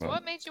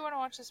made you want to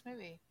watch this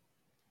movie?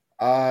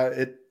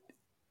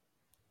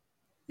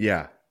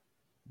 Yeah.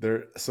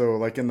 So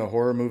like in the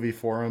horror movie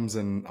forums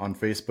and on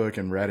Facebook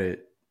and Reddit,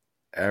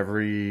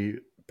 every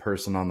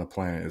person on the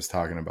planet is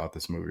talking about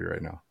this movie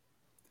right now.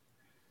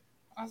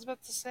 I was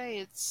about to say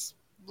it's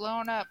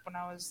blown up when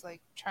I was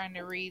like trying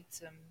to read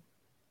some,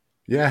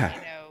 Yeah.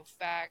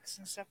 facts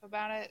and stuff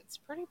about it. It's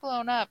pretty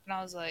blown up, and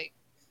I was like,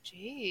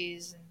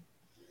 geez, and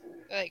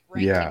like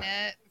ranking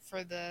Yeah. it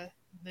for the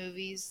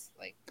movies,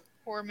 like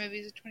horror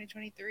movies of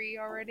 2023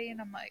 already,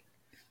 and I'm like,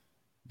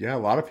 Yeah, a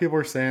lot of people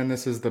are saying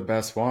this is the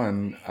best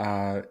one.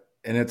 And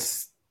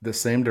it's the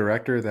same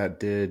director that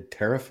did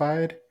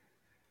Terrified.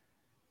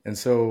 And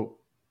so,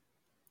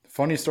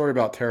 funny story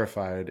about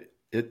Terrified,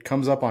 it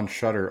comes up on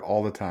Shudder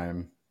all the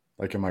time,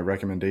 like in my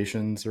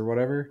recommendations or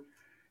whatever.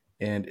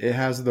 And it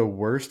has the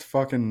worst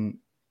fucking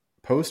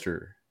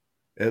poster.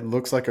 It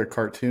looks like a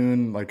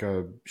cartoon, like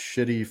a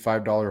shitty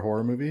 $5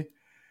 horror movie.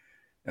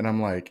 And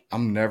I'm like,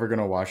 I'm never going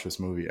to watch this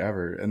movie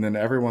ever. And then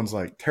everyone's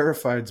like,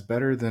 Terrified's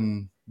better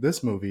than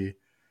this movie.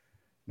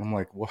 And I'm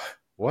like, what?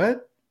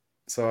 What?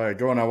 So I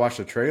go and I watch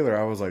the trailer.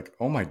 I was like,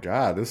 oh my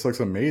God, this looks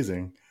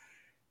amazing.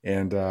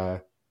 And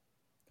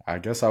I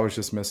guess I was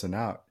just missing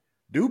out.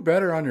 Do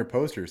better on your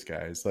posters,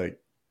 guys. Like,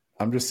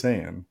 I'm just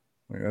saying.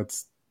 Like,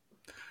 that's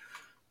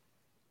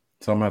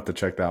so I'm gonna have to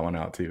check that one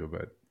out too.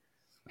 But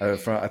I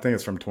think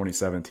it's from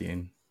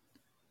 2017,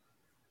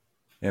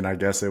 and I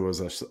guess it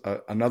was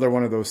another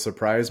one of those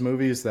surprise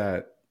movies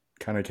that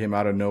kind of came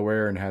out of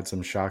nowhere and had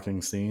some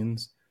shocking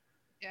scenes.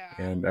 yeah,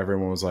 And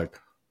everyone was like,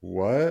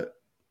 "What?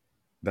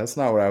 That's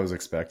not what I was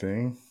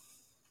expecting."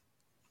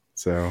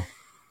 So,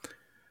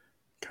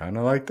 kind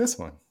of like this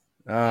one.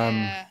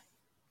 yeah.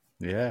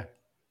 Yeah.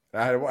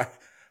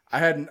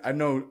 I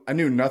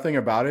knew nothing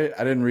about it.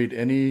 I didn't read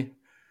any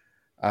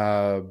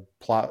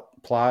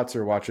plots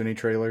or watch any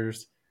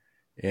trailers,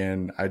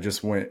 and I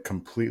just went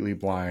completely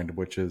blind,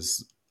 which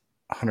is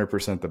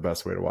 100% the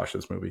best way to watch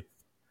this movie,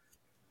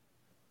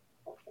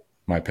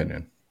 my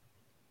opinion.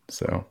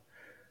 So,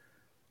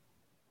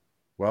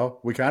 well,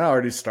 we kind of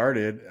already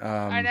started.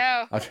 I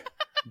know. I'll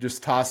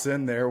just toss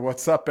in there.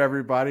 What's up,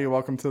 everybody?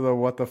 Welcome to the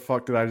What the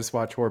Fuck Did I Just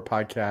Watch Horror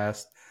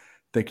podcast.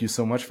 Thank you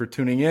so much for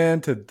tuning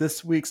in to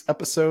this week's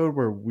episode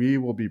where we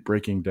will be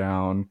breaking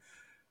down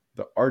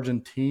the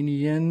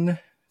Argentinian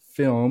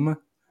film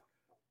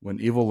When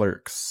Evil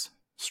Lurks,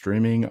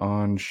 streaming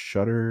on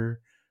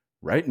Shudder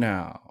right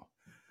now.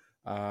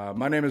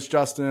 My name is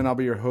Justin. I'll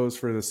be your host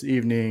for this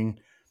evening,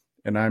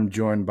 and I'm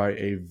joined by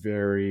a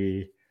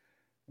very,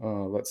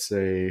 let's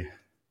say,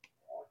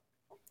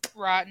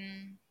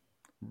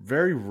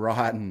 very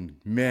rotten.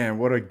 Man,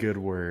 what a good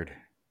word.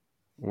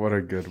 What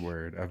a good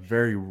word. A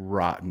very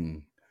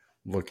rotten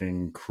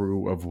looking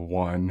crew of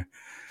one.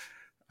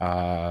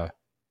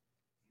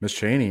 Miss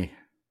Cheney,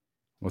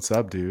 what's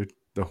up, dude?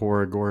 The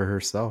horror gore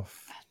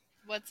herself.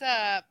 What's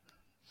up?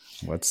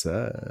 What's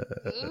up?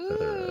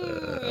 Ooh,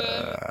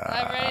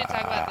 I'm ready to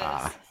talk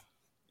about this.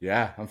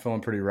 Yeah, I'm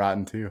feeling pretty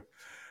rotten too.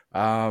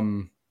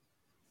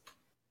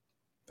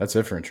 That's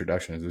it for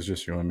introductions. It's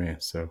just you and me.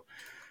 So,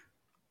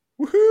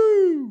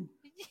 woohoo!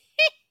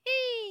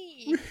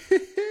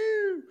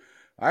 Woohoo!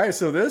 All right,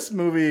 so this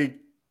movie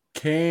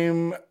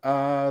came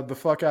the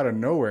fuck out of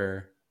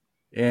nowhere,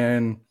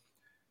 and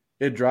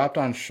it dropped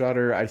on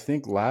Shudder, I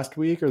think last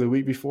week or the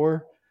week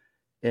before,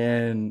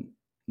 and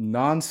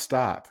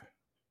nonstop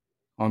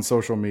on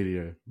social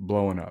media,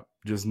 blowing up,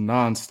 just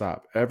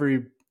nonstop.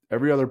 Every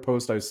other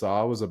post I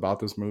saw was about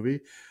this movie,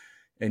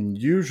 and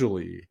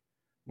usually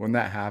when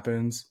that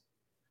happens,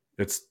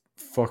 it's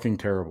fucking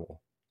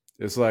terrible.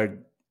 It's like,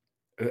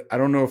 I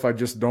don't know if I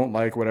just don't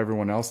like what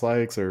everyone else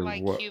likes or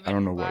Like what. I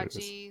don't know what it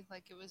is.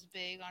 Like it was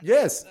big on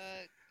Yes,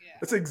 Facebook. Yeah.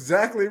 that's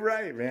exactly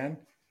right, man.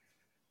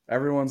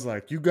 Everyone's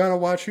like, you gotta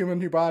watch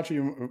Human Hibachi.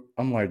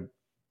 I'm like,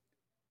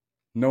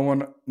 no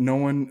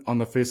one on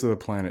the face of the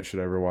planet should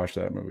ever watch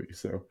that movie.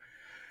 So,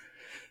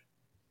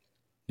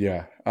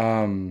 yeah.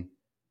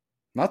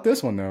 Not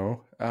this one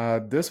though.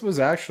 This was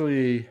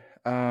actually,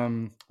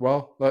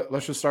 well,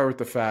 let's just start with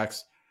the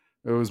facts.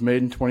 It was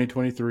made in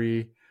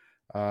 2023.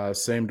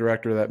 Same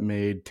director that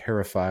made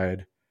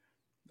Terrified.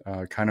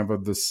 Kind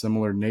of the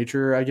similar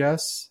nature, I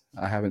guess.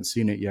 I haven't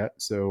seen it yet,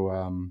 so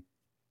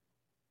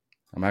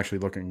I'm actually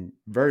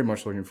very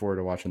much looking forward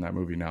to watching that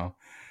movie now.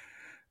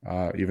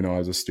 Even though it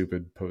has a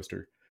stupid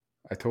poster.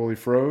 I totally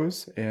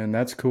froze, and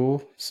that's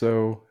cool.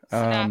 So,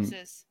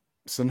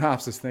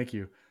 synopsis, thank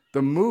you.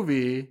 The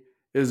movie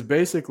is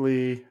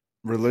basically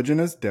religion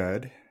is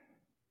dead,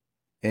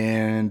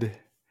 and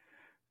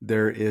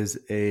there is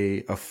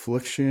a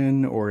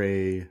affliction or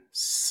a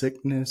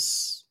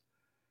sickness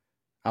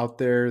out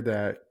there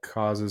that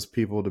causes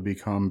people to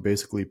become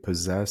basically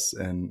possessed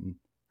and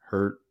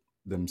hurt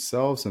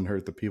themselves and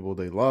hurt the people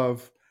they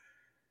love.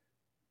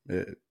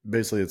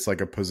 Basically, it's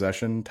like a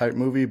possession type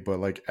movie,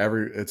 but like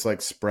it's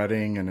like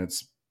spreading, and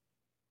it's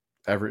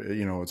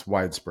it's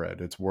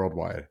widespread. It's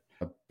worldwide.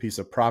 A piece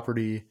of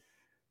property,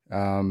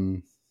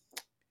 and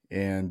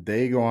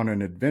they go on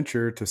an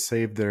adventure to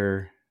save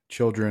their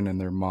children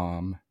and their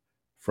mom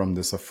from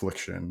this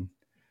affliction.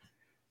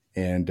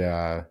 and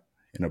a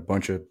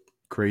bunch of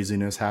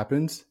craziness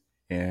happens,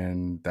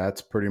 and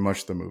that's pretty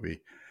much the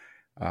movie.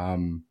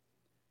 Um,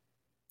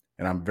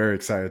 and I'm very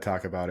excited to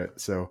talk about it.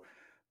 So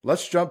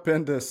let's jump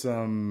into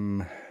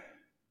some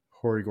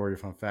hoary gory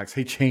fun facts.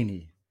 Hey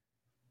Cheney,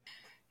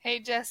 Hey,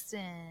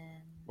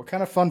 Justin. what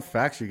kind of fun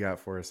facts you got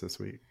for us this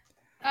week?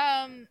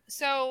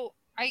 So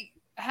I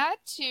had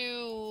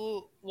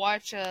to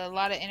watch a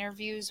lot of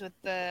interviews with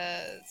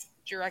the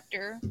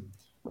director,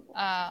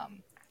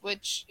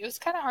 which it was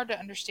kind of hard to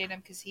understand him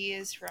because he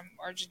is from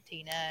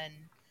Argentina and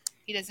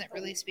he doesn't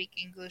really speak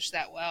English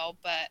that well.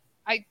 But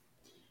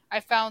I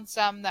found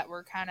some that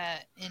were kind of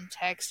in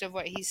text of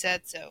what he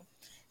said, so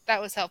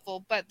that was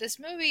helpful. But this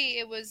movie,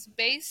 it was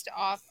based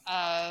off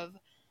of,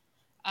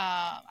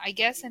 I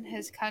guess in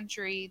his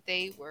country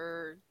they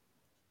were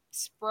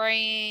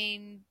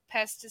spraying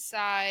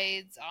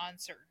pesticides on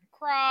certain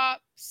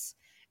crops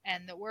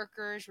and the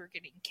workers were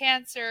getting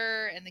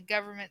cancer and the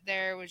government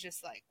there was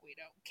just like, we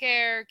don't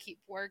care, keep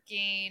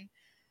working,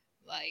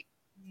 like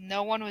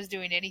no one was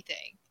doing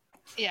anything.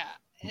 Yeah.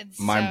 And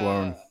Mind so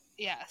blown.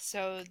 yeah,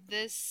 so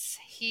this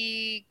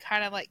he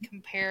kind of like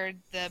compared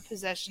the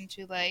possession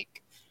to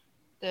like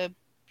the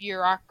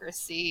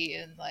bureaucracy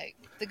and like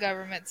the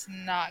government's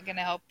not going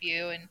to help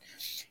you. And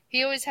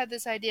he always had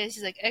this idea.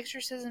 He's like,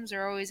 exorcisms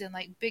are always in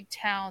like big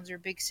towns or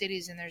big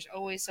cities, and there's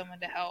always someone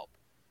to help.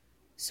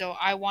 So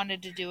I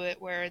wanted to do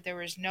it where there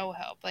was no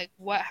help. Like,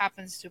 what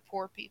happens to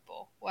poor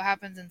people? What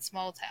happens in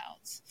small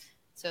towns?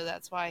 So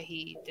that's why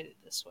he did it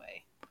this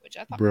way, which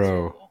I thought was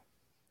Bro, cool.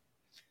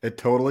 it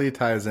totally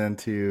ties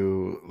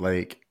into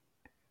like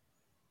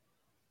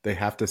they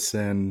have to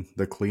send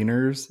the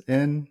cleaners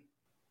in,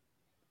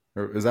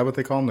 or is that what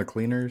they call them, the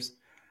cleaners?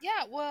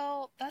 Yeah,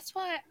 well, that's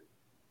why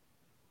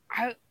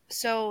I.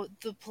 So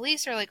the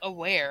police are like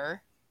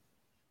aware,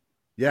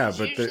 Yeah, because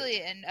but the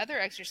usually in other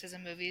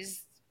exorcism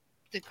movies,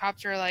 the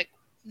cops are like,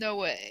 no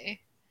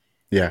way.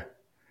 yeah,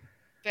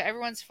 But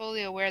everyone's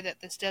fully aware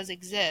that this does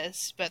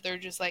exist, but they're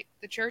just like,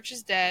 the church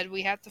is dead,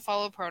 we have to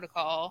follow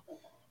protocol,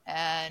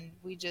 and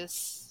we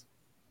just,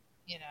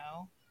 you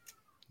know,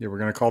 yeah, we're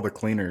gonna call the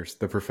cleaners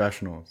the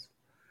professionals.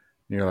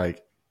 And you're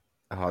like,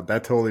 oh,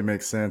 that totally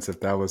makes sense if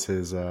that was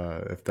his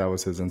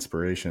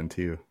inspiration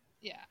too.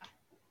 yeah.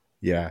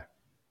 Yeah,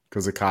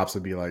 because the cops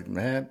would be like,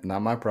 man,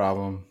 not my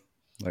problem.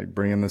 Like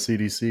bring in the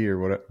CDC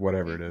or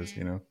whatever it is, Mm-hmm.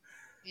 you know.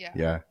 Yeah,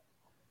 Yeah,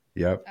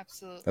 yep,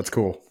 that's absolutely.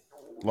 cool.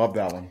 Love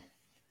that one.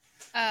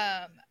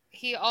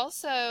 He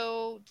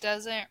also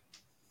doesn't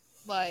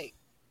like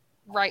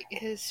write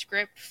his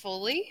script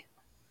fully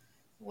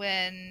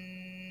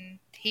when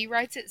he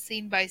writes it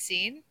scene by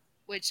scene,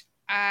 which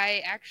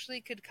I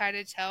actually could kind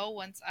of tell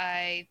once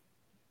I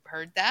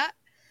heard that.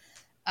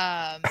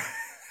 Um,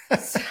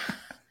 so,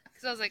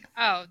 because I was like,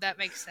 oh, that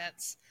makes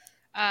sense.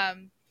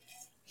 Um,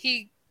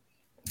 he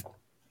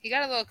he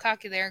got a little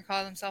cocky there and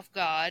called himself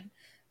God,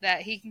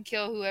 that he can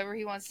kill whoever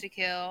he wants to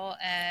kill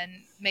and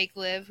make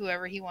live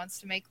whoever he wants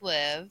to make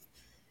live.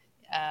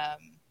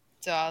 Um,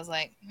 so I was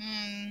like,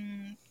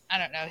 I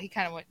don't know. He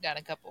kind of went down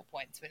a couple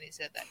points when he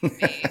said that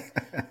to me.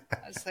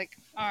 I was like,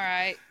 all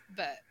right,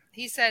 but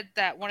he said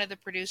that one of the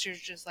producers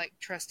just like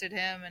trusted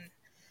him, and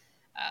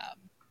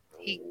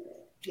he,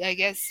 I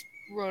guess,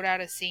 wrote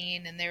out a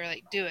scene, and they were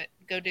like, do it,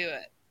 go do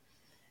it.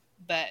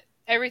 But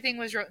everything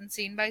was written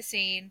scene by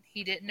scene.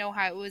 He didn't know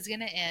how it was going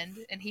to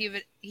end, and he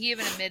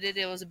even admitted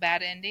it was a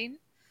bad ending,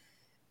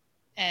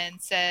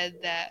 and said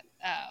that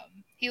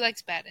he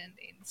likes bad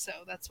endings, so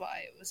that's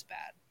why it was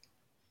bad.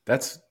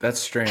 That's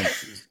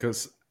strange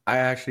because I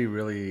actually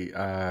really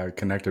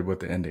connected with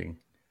the ending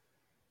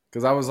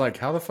because I was like,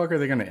 how the fuck are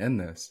they gonna end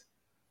this?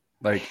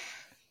 Like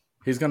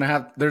he's gonna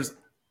have there's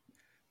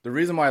the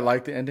reason why I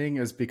like the ending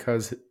is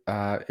because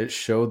it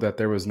showed that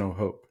there was no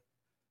hope.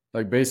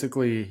 Like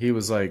basically, he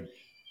was like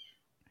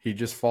he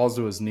just falls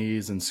to his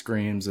knees and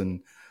screams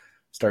and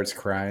starts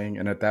crying,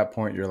 and at that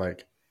point, you're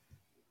like,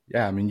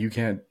 yeah, I mean, you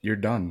can't, you're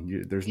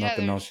done. There's Yeah,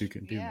 nothing else you there's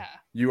can do. yeah,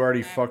 You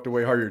already um, fucked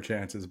away all your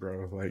chances,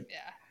 bro. Like,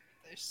 yeah,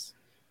 there's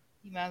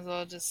you might as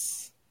well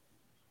just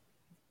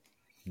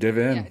give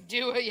yeah in,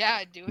 do it,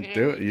 yeah, do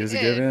do whatever it. you You just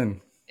give did.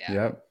 in. Yeah.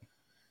 Yep.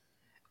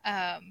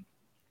 Um.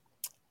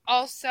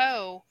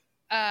 Also,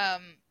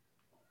 um,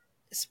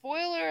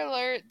 spoiler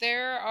alert: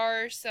 there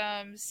are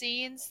some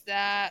scenes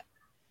that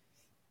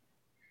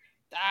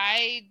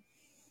I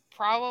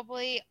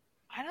probably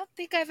I don't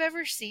think I've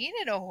ever seen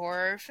in a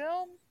horror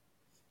film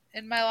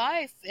in my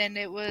life, and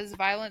it was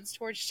violence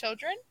towards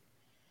children.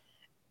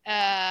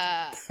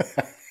 Uh,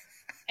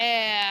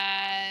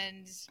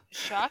 and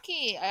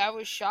shocking. I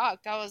was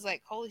shocked. I was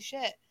like, holy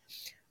shit.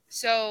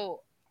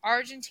 So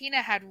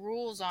Argentina had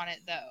rules on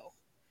it though.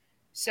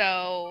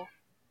 So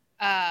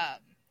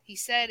he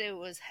said it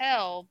was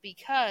hell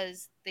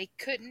because they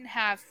couldn't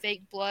have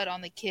fake blood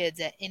on the kids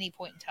at any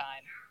point in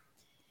time.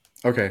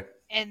 Okay.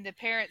 And the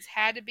parents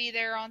had to be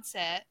there on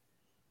set.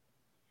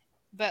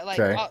 But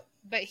like, Okay.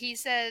 but he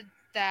said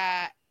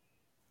that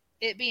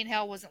it being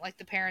hell wasn't like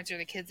the parents or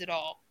the kids at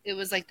all. It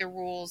was like the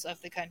rules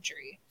of the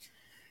country.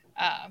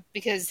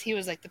 Because he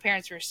was like, the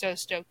parents were so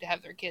stoked to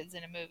have their kids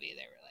in a movie.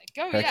 They were like,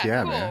 oh Heck yeah,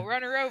 yeah, cool, man.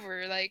 run her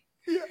over, like,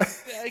 Yeah.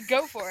 yeah,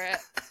 go for it.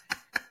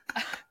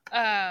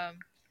 um,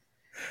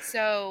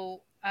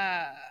 so,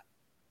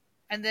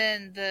 and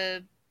then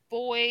the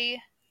boy,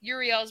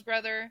 Uriel's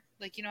brother,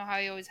 like, you know how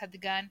he always had the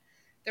gun?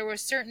 There were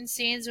certain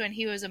scenes when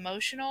he was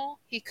emotional,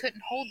 he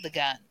couldn't hold the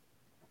gun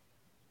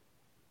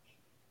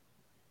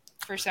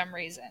for some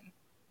reason.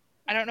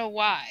 I don't know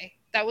why.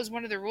 That was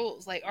one of the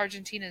rules, like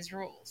Argentina's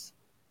rules.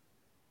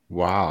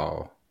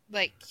 Wow.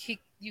 Like he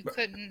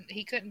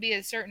couldn't be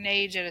a certain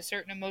age at a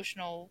certain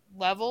emotional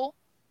level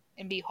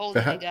and be But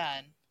holding a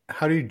gun.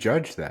 how do you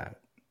judge that?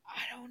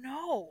 I don't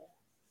know.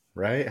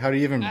 Right? How do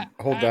you I even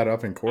hold I, that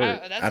up in court?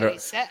 that's I what don't. he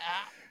said.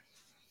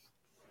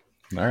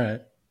 All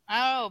right.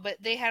 I don't know, but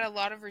they had a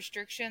lot of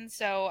restrictions.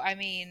 So I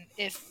mean,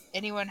 if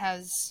anyone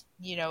has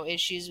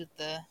issues with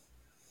the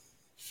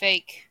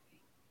fake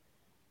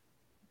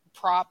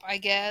prop, I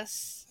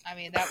guess. I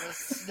mean, that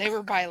was they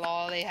were by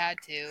law. They had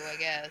to, I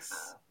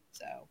guess.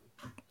 So.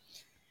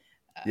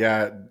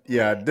 Yeah,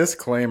 yeah.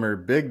 Disclaimer,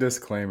 big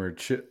disclaimer.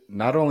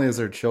 Not only is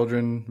there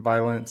children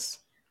violence,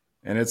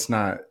 and it's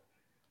not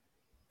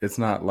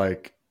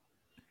like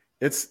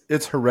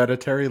it's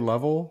hereditary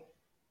level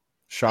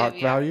shock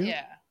Yeah, value,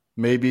 yeah,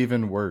 maybe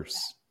even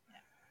worse.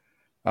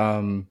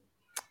 Um,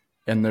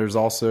 and there's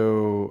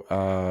also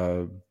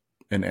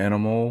an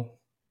animal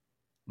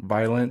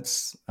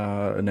violence.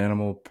 An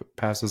animal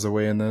passes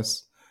away in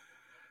this,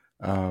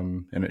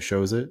 and it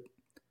shows it.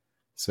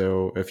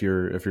 So if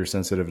you're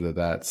sensitive to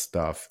that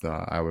stuff,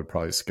 I would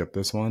probably skip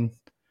this one.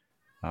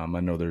 I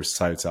know there's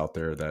sites out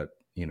there that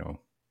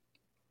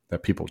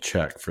that people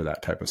check for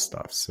that type of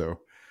stuff. So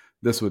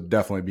this would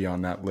definitely be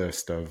on that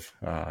list of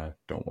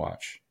don't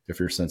watch if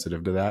you're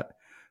sensitive to that.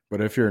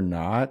 But if you're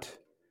not,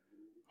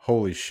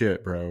 holy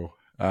shit, bro.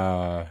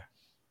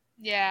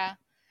 yeah.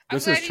 I'm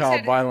This is glad you child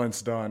said.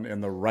 violence done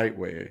in the right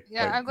way,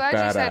 Yeah, like I'm glad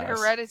you said badass.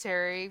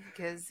 Hereditary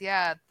because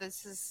yeah,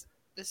 this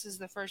is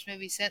the first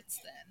movie since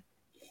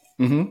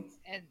then, Mm-hmm.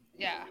 and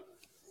yeah,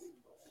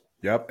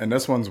 Yep. And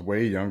this one's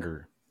way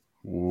younger,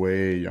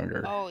 way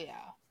younger. oh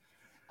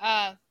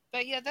yeah.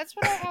 But yeah, that's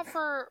what I have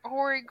for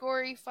hoary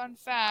gory fun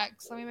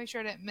facts. Let me make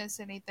sure I didn't miss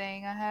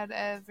anything. I had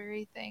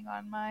everything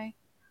on my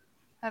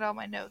had all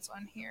my notes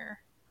on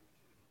here.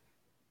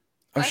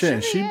 Oh That shit! should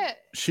And be she it.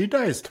 she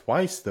dies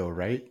twice though,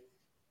 right?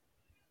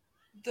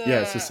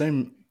 Yeah, it's the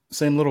The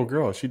same little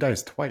girl. She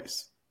dies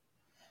twice.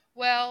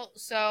 well,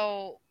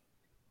 so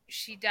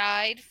she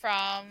died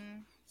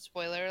from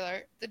spoiler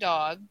alert the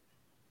dog.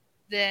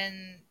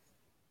 Then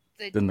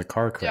the Then the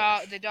car the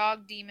crash.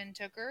 dog demon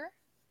took her,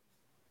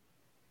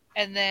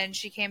 and then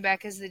she came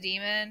back as the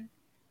demon.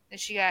 Then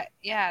she got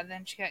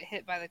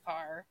hit by the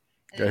car,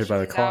 and Got then hit she by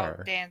the was out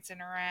car. dancing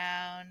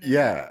around, and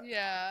Yeah,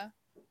 yeah.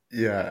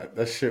 yeah,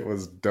 that shit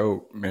was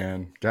dope,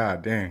 man.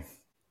 God dang.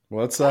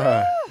 What's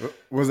Woo!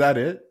 was that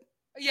it?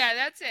 Yeah,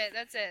 that's it.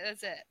 That's it.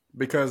 That's it.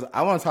 Because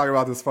I want to talk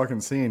about this fucking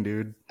scene,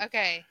 dude.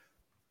 Okay.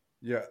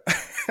 Yeah.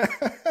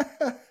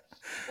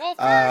 Well, first,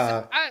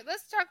 uh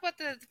let's talk about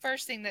the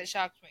first thing that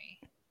shocked me.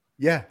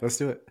 yeah, let's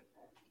do it.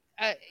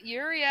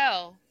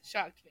 Uriel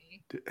shocked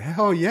me.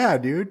 Hell yeah,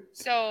 dude.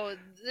 So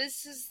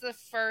this is the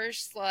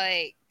first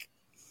like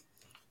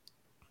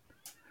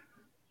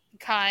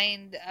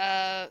kind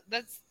of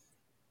that's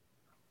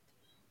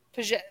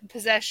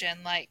possession,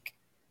 like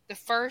the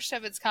first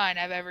of its kind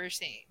I've ever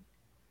seen.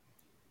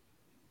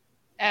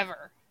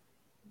 Ever.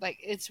 Like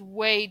it's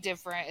way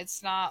different.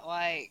 It's not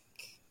like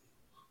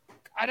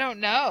I don't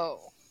know.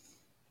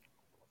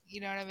 You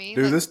know what I mean?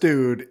 Dude, Like this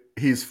dude,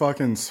 he's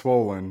fucking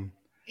swollen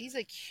he's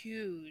like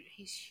huge.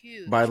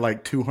 He's by huge.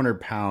 like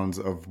 200 pounds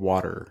of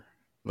water.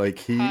 Like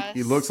he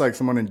looks Pus. like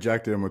someone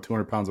injected him with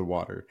 200 pounds of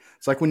water.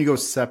 It's like when you go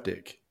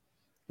septic.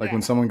 Like when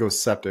Yeah. someone goes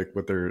septic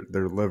with their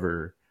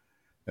liver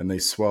and they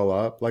swell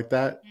up like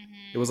that.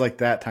 It was Mhm. like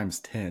that times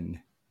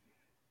 10.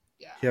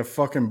 Yeah. He had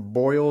fucking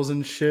boils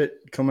and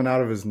shit coming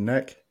out of his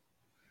neck.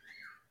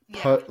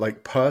 Yeah.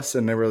 Like pus,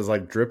 and there was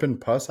like dripping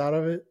pus out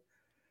of it.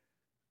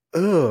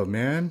 Ugh,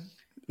 man.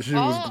 She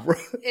was All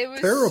it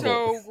was terrible.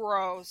 so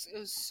gross. It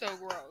was so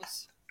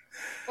gross.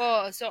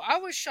 Well, so I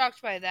was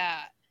shocked by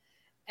that.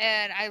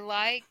 And I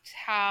liked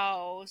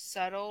how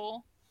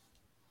subtle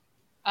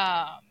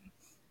um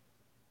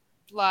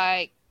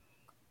like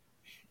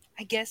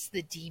I guess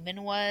the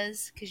demon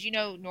was because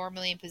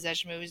normally in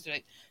possession movies they're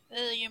like,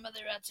 "Oh, your mother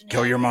rots in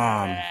Kill hell," your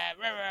mom.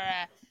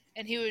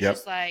 and he was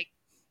just Yep. like,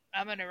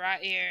 "I'm gonna rot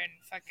here and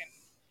fucking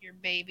your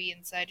baby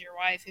inside your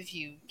wife if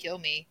you kill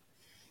me."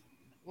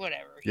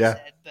 Whatever he Yeah.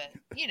 said, but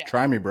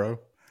Try me, bro.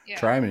 yeah,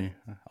 Try me.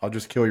 I'll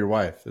just kill your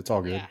wife. It's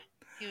all yeah. good.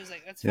 He was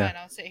like, "That's Yeah. fine.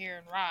 I'll sit here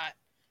and rot."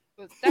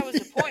 But that was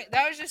the point.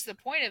 That was just the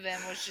point of him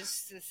was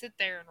just to sit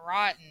there and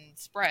rot and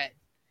spread.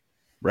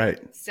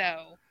 Right.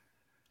 So,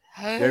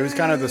 Yeah, he was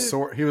kind of the yeah,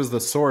 source. He was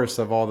the source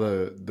of all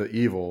the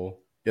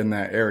evil in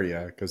that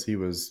area because he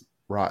was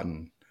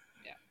rotten,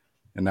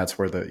 and that's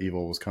where the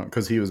evil was coming.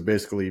 Because he was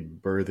basically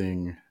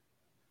birthing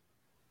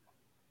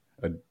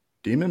a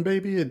demon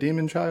baby, a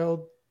demon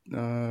child,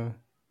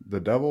 the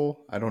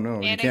devil. I don't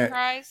know. You can't.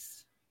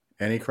 Antichrist.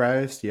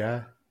 Antichrist,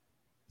 yeah,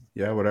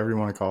 yeah, whatever you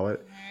want to call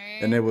it.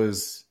 And Right? it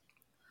was,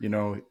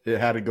 it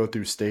had to go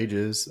through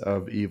stages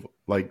of evil,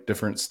 like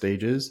different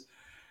stages,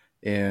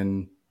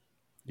 and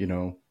you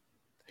know,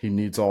 he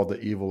needs all the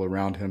evil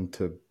around him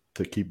to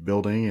keep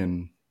building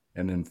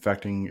and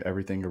infecting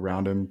everything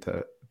around him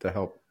to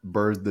help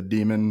birth the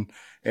demon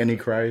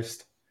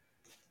Antichrist,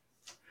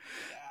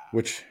 Yeah.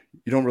 which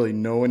you don't really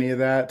know any of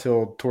that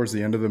till towards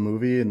the end of the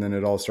movie, and then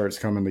it all starts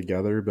coming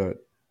together. But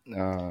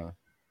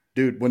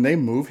dude, when they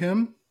move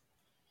him,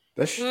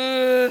 that's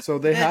so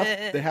they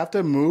have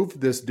to move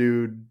this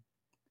dude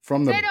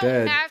from the They don't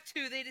bed. have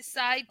to. They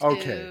decide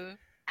Okay, to.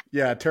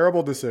 yeah,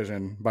 terrible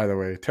decision, by the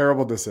way,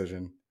 terrible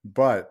decision.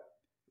 But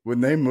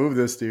when they move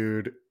this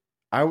dude,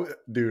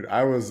 dude,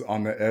 I was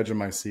on the edge of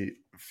my seat,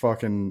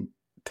 fucking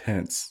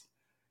tense.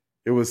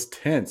 It was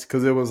tense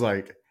because it was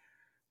like,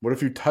 what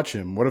if you touch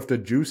him? What if the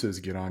juices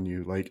get on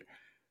you? Like,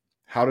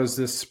 how does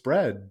this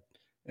spread?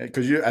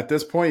 Because you at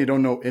this point you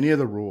don't know any of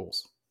the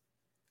rules,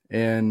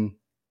 and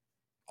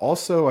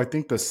also I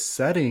think the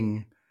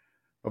setting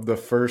of the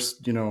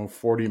first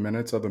 40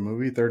 minutes of the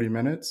movie, 30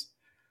 minutes,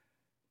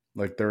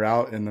 like they're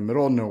out in the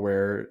middle of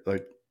nowhere,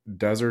 like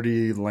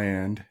deserty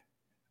land,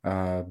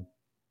 uh,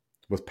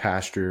 with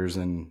pastures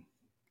and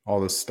all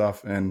this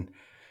stuff, and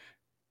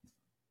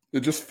it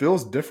just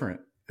feels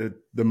different.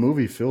 The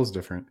movie feels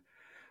different.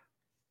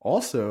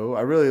 Also,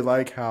 I really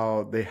like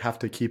how they have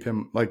to keep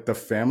him, like the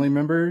family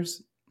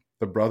members,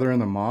 the brother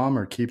and the mom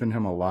are keeping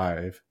him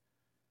alive.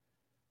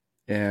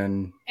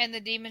 And And the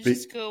demon's be,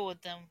 just cool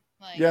with them.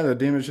 Like, yeah, the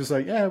demon's just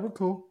like, yeah, we're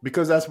cool.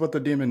 Because that's what the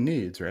demon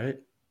needs, right?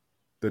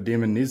 The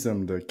demon needs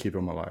them to keep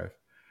him alive.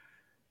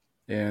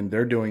 And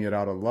they're doing it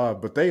out of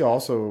love. But they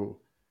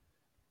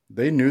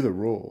knew the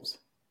rules.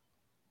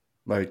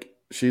 Like,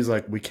 she's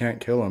like, we can't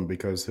kill him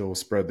because he'll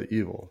spread the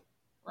evil.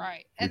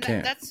 right. We And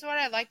can't. that's what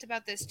I liked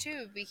about this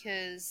too,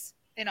 because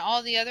in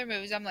all the other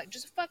movies, I'm like,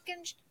 just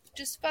fucking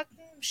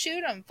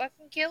shoot him,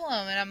 fucking kill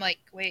him, and I'm like,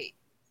 wait,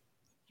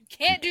 you You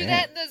can't do that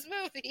can't. in this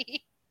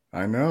movie.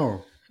 I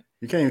know.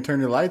 You can't even turn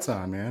your lights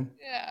on, man.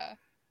 Yeah.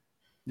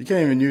 You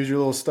can't even use your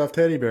little stuffed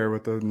teddy bear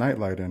with the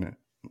nightlight in it,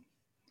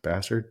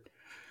 bastard.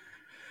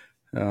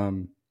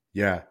 Um,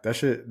 yeah, that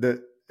shit.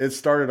 That it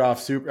started off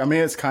super. I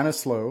mean, it's kind of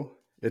slow.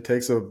 It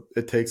takes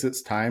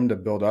its time to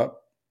build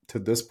up to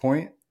this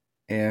point,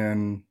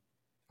 and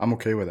I'm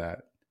okay with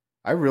that.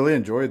 I really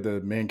enjoyed the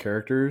main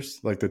characters,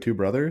 like the two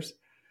brothers.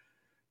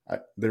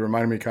 They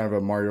reminded me kind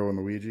of Mario and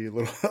Luigi a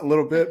little a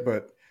little bit,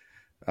 but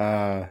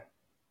uh,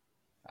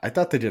 I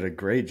thought they did a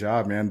great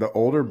job, man. The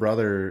older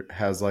brother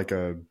has like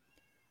a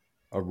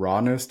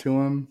rawness to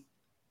him.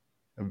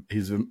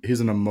 He's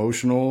an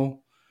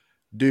emotional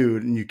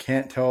dude, and you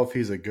can't tell if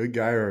he's a good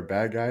guy or a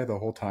bad guy the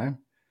whole time.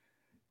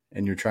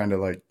 And you're trying to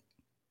like,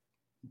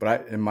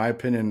 but in my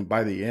opinion,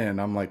 by the end,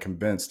 I'm like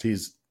convinced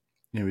he's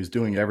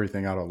doing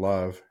everything out of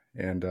love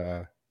and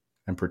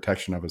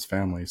protection of his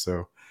family.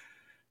 So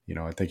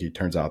I think he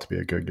turns out to be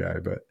a good guy,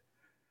 but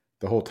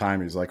the whole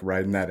time he's like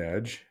riding that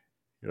edge.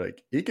 You're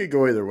like, he could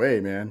go either way,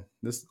 man.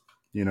 This,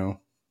 you know,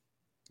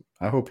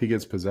 I hope he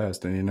gets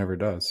possessed, and he never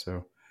does.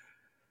 So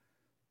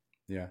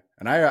yeah,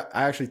 and I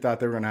actually thought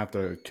they were gonna have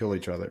to kill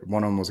each other.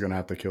 One of them was gonna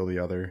have to kill the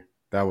other.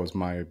 That was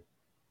my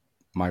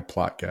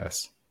plot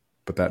guess,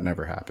 but that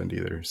never happened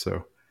either.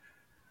 So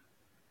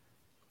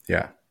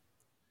yeah.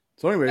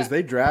 So anyways, That,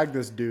 they drag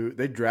this dude.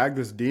 They drag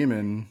this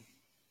demon,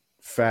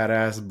 fat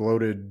ass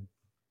bloated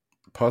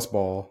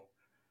pussball,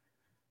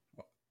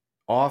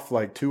 off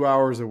like 2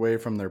 hours away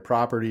from their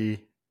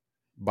property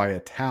by a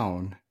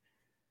town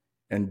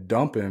and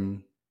dump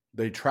him.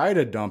 They try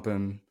to dump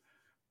him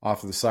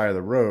off the side of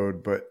the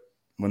road, but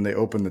when they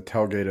open the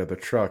tailgate of the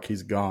truck,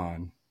 he's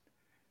gone.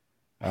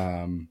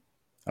 Um,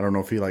 I don't know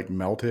if he like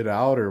melted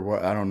out or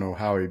what. I don't know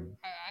how he.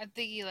 I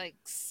think he like,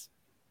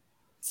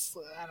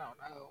 I don't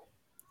know.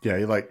 Yeah,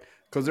 he like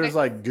because there's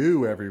Like, like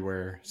goo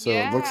everywhere, so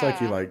it looks like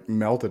he yeah. like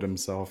melted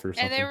himself or And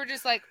they something. were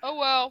just like, oh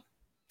well,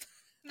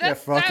 Yeah,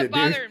 fuck that it, dude.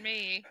 bothered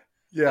me. I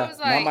Yeah, was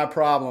not like, my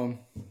problem.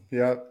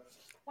 Yep,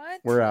 what?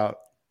 we're out.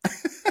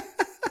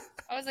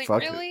 I was like,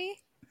 Fuck it. really?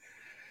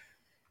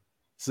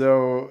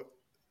 So,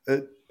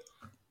 it,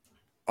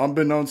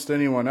 unbeknownst to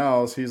anyone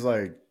else, he's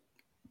like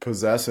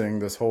possessing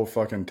this whole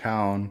fucking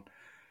town,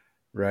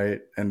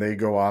 right? And they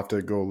go off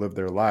to go live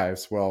their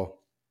lives. Well,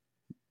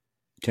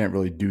 can't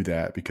really do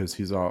that because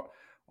he's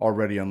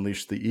already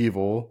unleashed the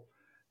evil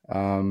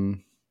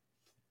um,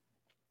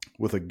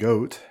 with a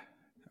goat.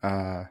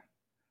 Uh,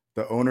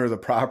 the owner of the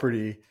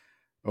property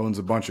owns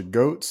a bunch of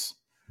goats,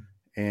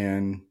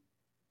 and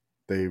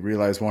they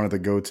realize one of the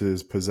goats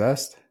is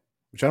possessed,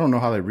 which I don't know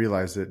how they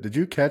realized it. Did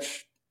you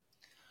catch,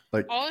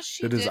 like, All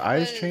she did his did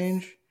eyes was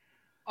change?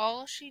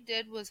 all she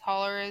did was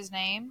holler his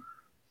name,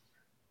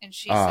 and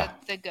she said Ah,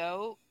 the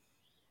goat,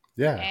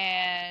 yeah.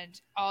 and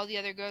all the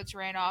other goats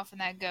ran off, and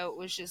that goat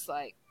was just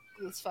like,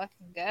 let's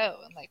fucking go,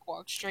 and like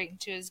walked straight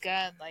into his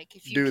gun. Like,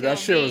 if you Dude, that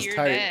kill shit me, was you're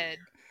tight. dead.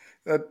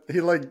 That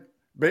he like,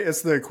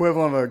 it's the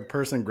equivalent of a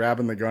person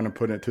grabbing the gun and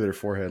putting it to their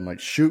forehead and like,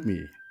 shoot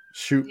me.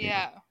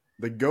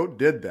 The goat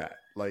did that.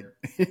 Like,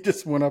 he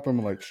just went up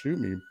and like, shoot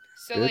me.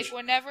 So like bitch.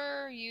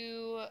 whenever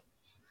you,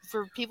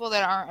 for people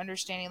that aren't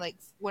understanding, like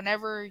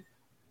whenever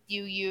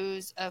you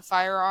use a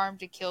firearm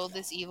to kill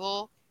this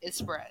evil, it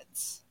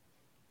spreads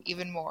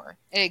even more,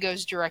 and it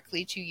goes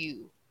directly to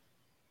you.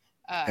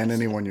 And So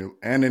anyone you're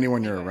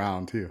anyway,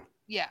 around too.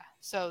 yeah.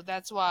 So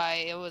that's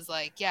why it was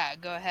like, yeah,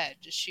 go ahead,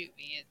 just shoot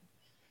me. And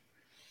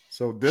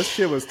So this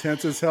shit was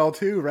tense as hell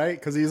too, right?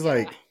 Because he's yeah,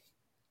 like,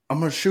 I'm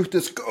gonna shoot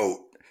this goat.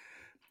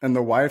 And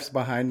the wife's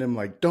behind him,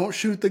 like, don't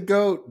shoot the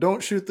goat.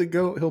 Don't shoot the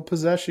goat. He'll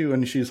possess you.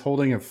 And she's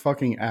holding a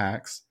fucking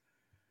axe.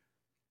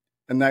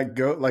 And that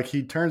goat, like,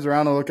 he turns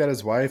around to look at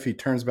his wife. He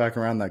turns back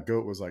around. That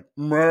goat was like,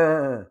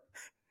 Murr!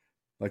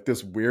 Like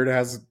this weird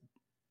ass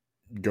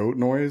goat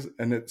noise.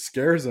 And it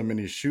scares him. And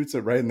he shoots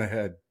it right in the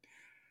head.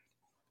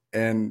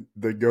 And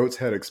the goat's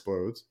head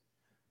explodes.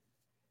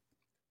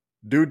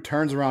 Dude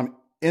turns around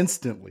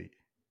instantly.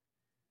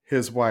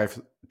 His wife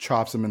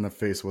chops him in the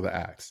face with an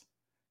axe.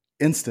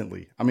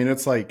 Instantly. I mean,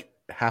 it's like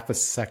half a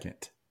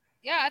second.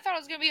 yeah. I thought it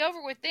was gonna be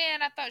over with.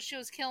 Then I thought she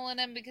was killing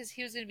him because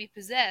he was gonna be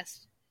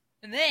possessed.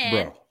 And then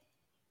Bro,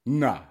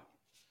 nah.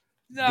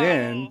 no,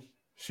 Then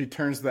she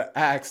turns the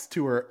axe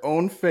to her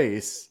own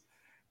face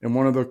in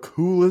one of the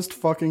coolest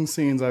fucking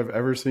scenes I've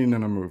ever seen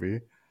in a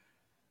movie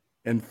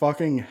and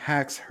fucking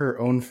hacks her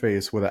own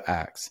face with an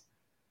axe.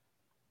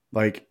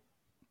 Like,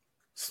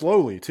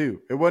 slowly,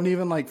 too. It wasn't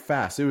even like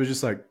fast. It was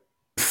just like,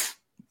 pff,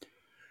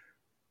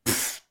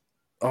 pff.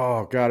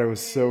 Oh, God, it was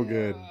so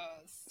good.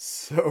 yes.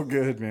 So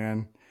good,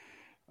 man.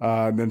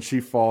 And then she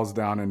falls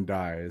down and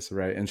dies,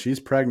 right? And she's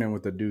pregnant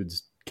with the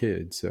dude's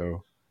kid.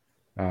 So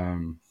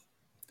um,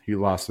 he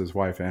lost his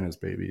wife and his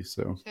baby.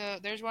 So So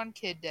there's one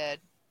kid dead.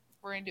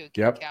 We're gonna do a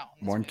kid yep, count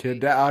in this one kid.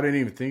 movie. I didn't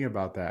even think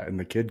about that in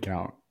the kid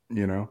count.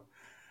 You know,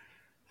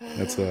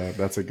 that's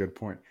a good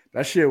point.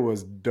 That shit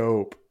was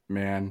dope,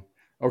 man.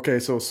 Okay,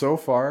 so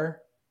far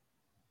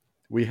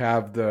we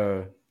have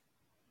the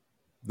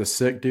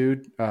sick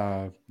dude,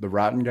 the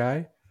rotten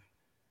guy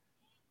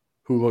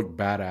who looked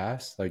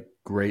badass, like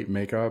great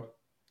makeup,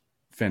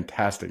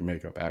 fantastic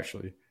makeup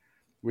actually.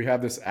 We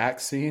have this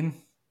axe scene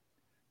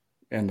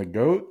and the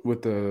goat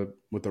with the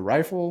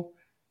rifle.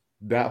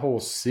 That whole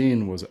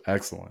scene was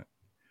excellent.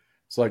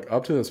 So like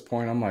up to this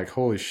point, I'm like,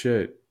 holy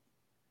shit,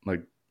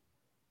 like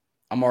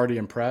I'm already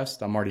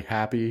impressed. I'm already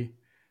happy.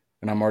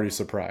 And I'm already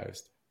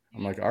surprised.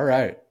 I'm Yeah. like, all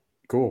right,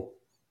 cool.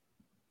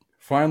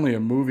 Finally, a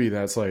movie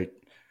that's like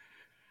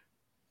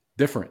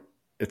different.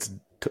 It's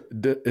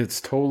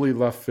totally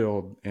left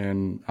field,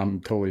 and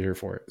I'm totally here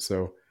for it.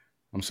 So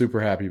I'm super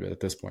happy at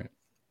this point.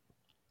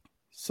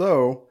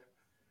 So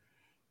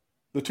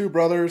the two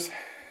brothers,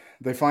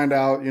 they find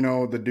out,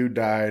 the dude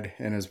died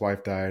and his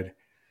wife died,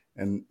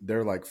 and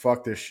they're like,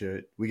 "Fuck this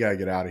shit. We gotta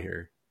get out of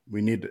here.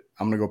 We need to.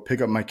 I'm gonna go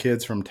pick up my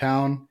kids from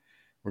town.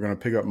 We're gonna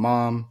pick up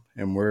mom,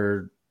 and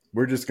we're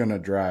just gonna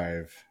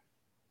drive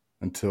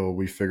until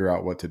we figure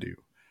out what to do."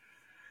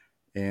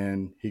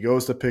 And he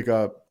goes to pick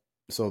up.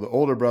 So the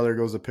older brother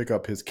goes to pick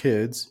up his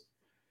kids,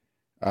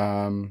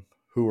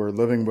 who are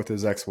living with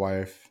his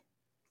ex-wife.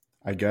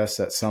 I guess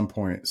at some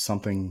point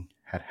something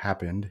had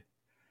happened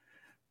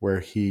where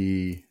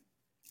he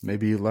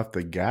maybe left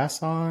the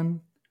gas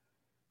on,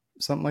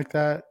 something like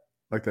that,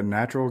 like the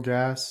natural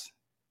gas.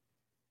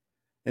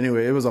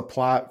 Anyway, it was a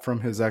plot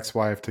from his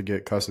ex-wife to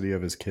get custody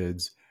of his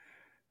kids,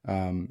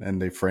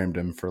 and they framed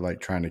him for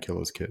like trying to kill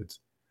his kids.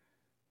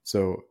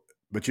 So,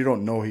 but you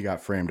don't know he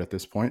got framed at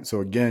this point.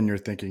 So again, you're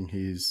thinking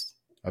he's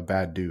a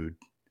bad dude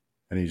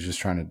and he's just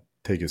trying to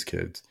take his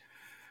kids.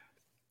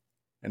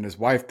 And his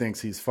wife thinks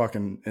he's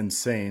fucking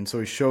insane. So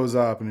he shows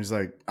up and he's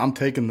like, "I'm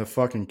taking the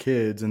fucking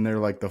kids." And they're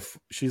like,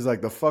 she's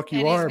like, "The fuck you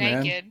And he's are,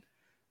 man. naked.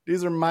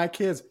 These are my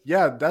kids."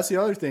 Yeah, that's the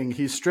other thing.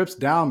 He strips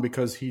down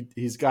because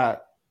he's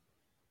got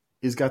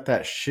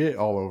that shit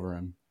all over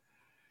him.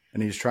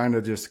 And he's trying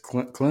to just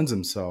cleanse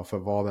himself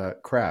of all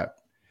that crap.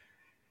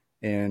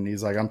 And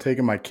he's like, "I'm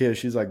taking my kids."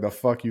 She's like, "The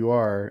fuck you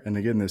are." And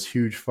they get in this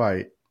huge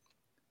fight.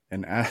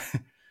 And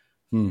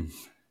hmm,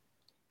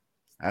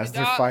 The as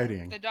they're dog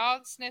fighting, the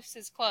dog sniffs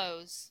his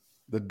clothes.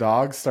 the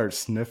dog starts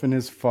sniffing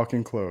his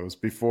fucking clothes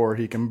before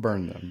he can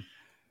burn them.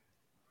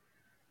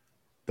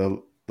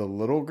 The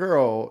little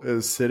girl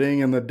is sitting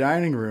in the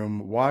dining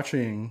room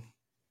watching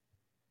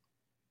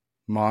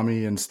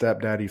mommy and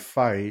stepdaddy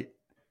fight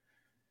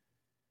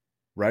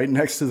right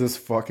next to this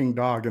fucking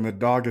dog, and the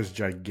dog is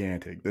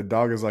gigantic. The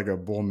dog is like a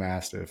bull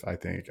mastiff, I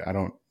think. I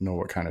don't know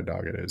what kind of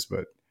dog it is,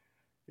 but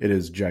it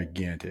is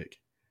gigantic.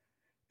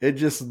 It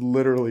just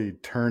literally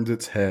turns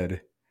its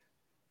head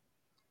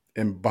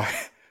and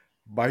bites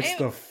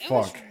the It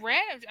was fuck.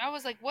 random. I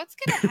was like, "What's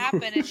gonna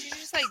happen?" And she's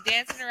just like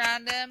dancing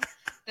around him.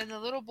 Then the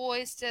little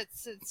boy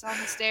sits on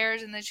the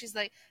stairs, and then she's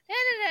like, "Da,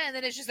 da, da," and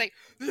then it's just like,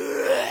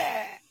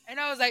 and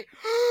I was like,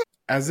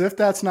 As if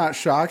that's not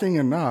shocking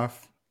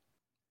enough.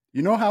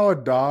 You know how a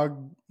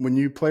dog, when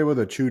you play with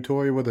a chew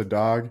toy with a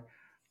dog,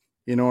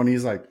 and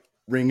he's like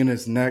wringing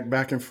his neck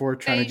back and forth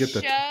trying to they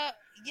get show,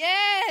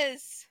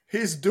 yes,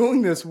 he's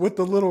doing this with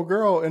the little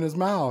girl in his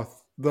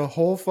mouth the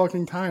whole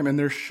fucking time, and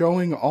they're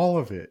showing all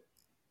of it.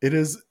 It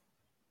is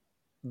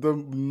the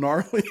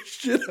gnarliest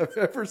shit I've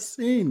ever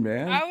seen,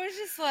 man. I was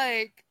just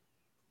like,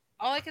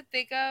 all I could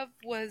think of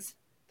was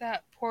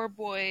that poor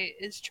boy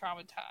is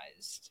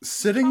traumatized. He's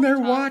Sitting there,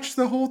 watch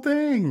the traumatized. whole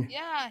thing.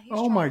 Yeah, he's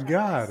Oh my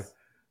god.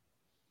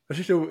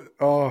 traumatized.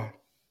 Oh,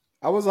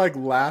 I was like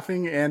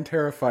laughing and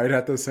terrified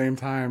at the same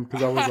time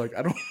because I was like,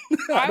 I don't,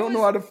 I I don't know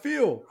was how to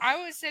feel.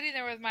 I was sitting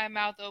there with my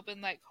mouth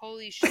open, like,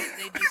 holy shit,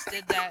 they just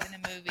did that in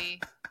a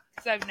movie.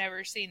 Because I've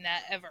never seen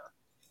that ever.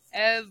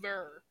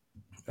 Ever.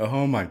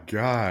 Oh my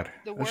god,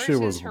 The that shit worst is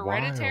was wild.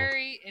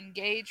 Hereditary and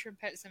Gage from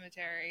Pet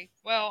Cemetery.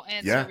 Well,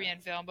 and Yeah, Serbian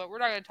film, but we're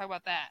not going to talk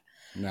about that.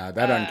 nah,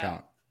 that doesn't Uh,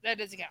 count. that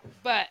doesn't count.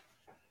 But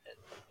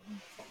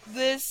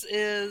this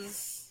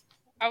is.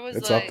 I was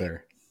It's up like,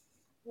 there.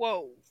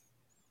 whoa.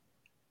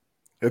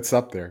 It's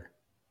up there.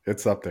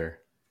 It's up there.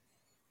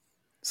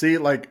 See,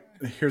 like,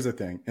 here's the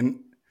thing, and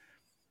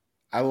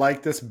I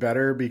like this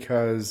better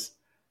because,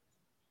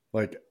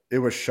 like, it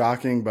was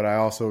shocking, but I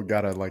also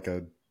got a like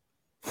a,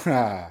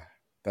 ah,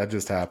 that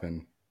just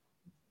happened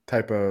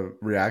type of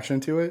reaction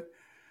to it.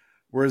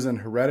 Whereas in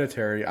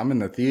Hereditary, I'm in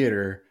the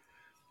theater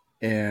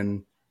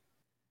and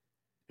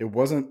it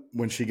wasn't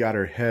when she got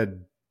her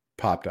head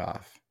popped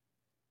off.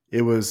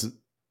 It was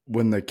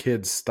when the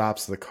kid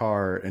stops the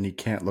car and he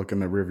can't look in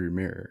the rearview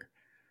mirror.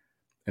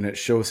 And it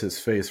shows his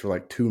face for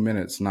like 2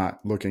 minutes not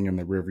looking in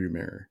the rearview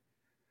mirror.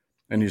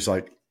 And he's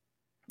like,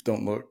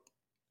 don't look.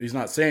 He's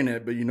not saying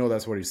it, but you know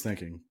that's what he's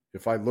thinking.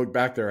 If I look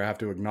back there, I have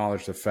to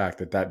acknowledge the fact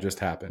that that just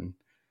happened.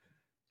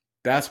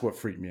 That's what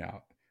freaked me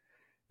out.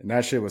 And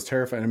that shit was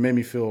terrifying. It made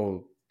me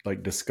feel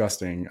like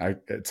disgusting.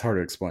 It's hard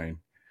to explain.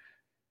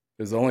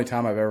 It was the only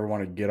time I've ever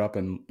wanted to get up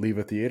and leave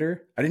a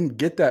theater. I didn't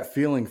get that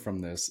feeling from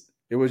this.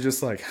 It was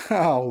just like,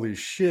 holy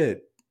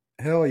shit,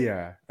 hell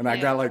yeah. And I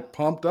got Yeah. like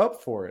pumped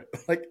up for it.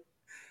 Like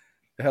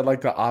it had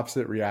like the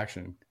opposite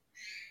reaction.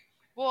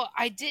 Well,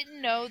 I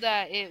didn't know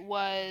that it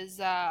was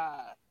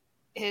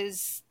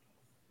his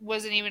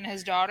wasn't even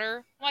his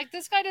daughter. I'm like,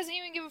 this guy doesn't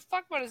even give a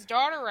fuck about his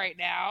daughter right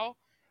now.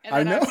 And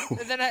I then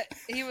know.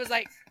 he was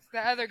like, the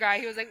other guy,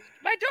 he was like,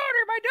 my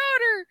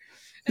daughter.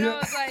 And Yeah. I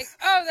was like,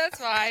 oh, that's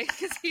why.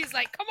 Because he's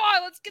like, come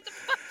on, let's get the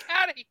fuck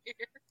out of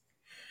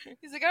here.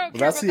 He's like, I don't Well,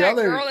 care that's about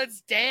the that girl other.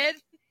 that's dead.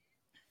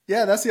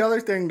 Yeah, that's the other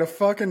thing. The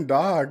fucking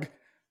dog,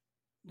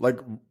 like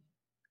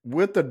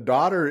with the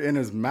daughter in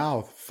his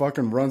mouth,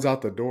 fucking runs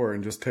out the door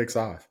and just takes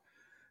off.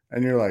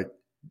 And you're like,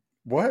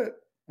 what?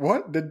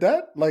 What? Did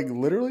that, like,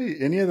 literally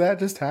any of that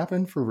just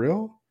happen for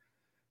real?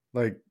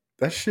 Like,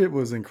 that shit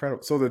was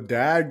incredible. So the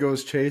dad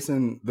goes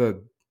chasing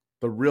the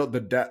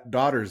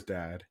daughter's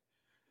dad.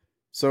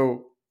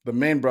 So the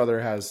main brother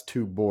has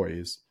two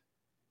boys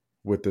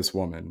with this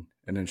woman,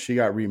 and then she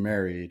got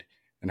remarried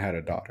and had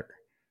a daughter.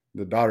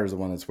 The daughter's the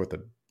one that's with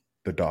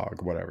the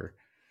dog, whatever.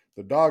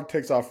 The dog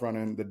takes off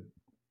running.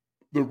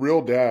 The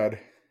real dad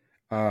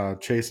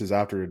chases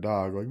after the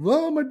dog, like,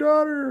 "Oh, my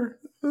daughter!"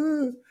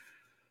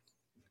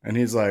 And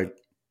he's like,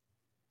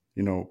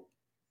 you know,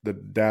 the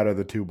dad of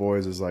the two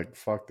boys is like,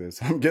 "Fuck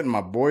this! I'm getting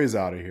my boys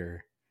out of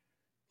here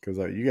because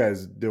like you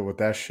guys deal with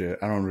that shit.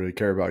 I don't really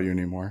care about you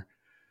anymore."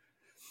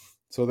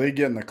 So they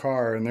get in the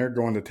car and they're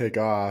going to take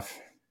off,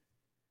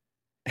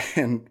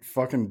 and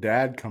fucking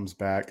dad comes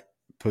back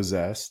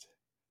possessed.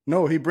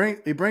 No, he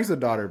brings the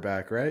daughter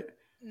back, right?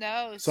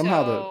 No,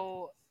 Somehow the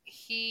so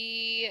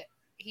he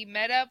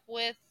met up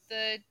with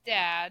the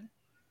dad,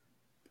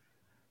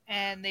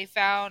 and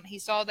he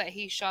saw that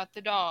he shot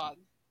the dog,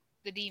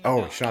 the demon oh,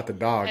 he dog. shot the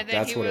dog. And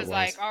then he That's what it was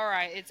like, was. all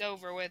right, it's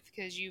over with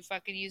because you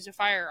fucking used a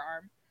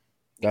firearm.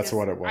 That's Because,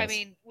 what it I was.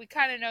 mean, we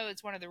kind of know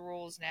it's one of the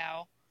rules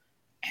now.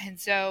 And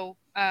so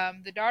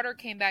the daughter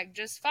came back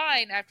just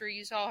fine after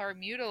you saw her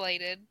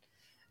mutilated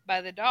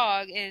by the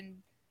dog. And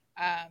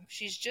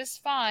she's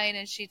just fine.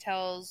 And she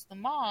tells the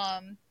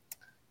mom,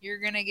 you're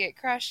going to get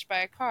crushed by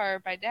a car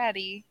by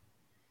daddy.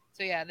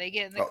 So, yeah, they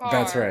get in the Oh,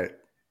 that's car. right.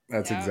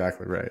 That's Yep.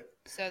 exactly right.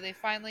 So they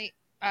finally,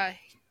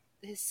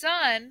 his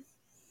son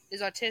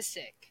is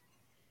autistic,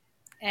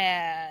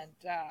 and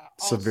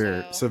also,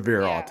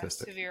 Severe yeah, autistic.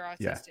 severe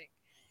Yeah. autistic,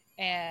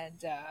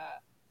 and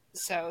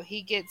so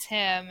he gets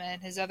him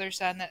and his other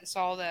son that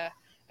saw the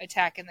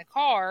attack in the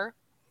car,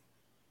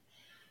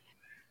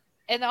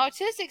 and the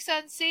autistic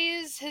son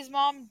sees his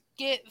mom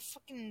get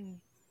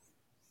fucking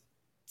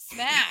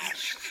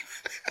smashed,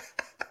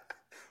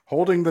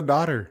 Holding the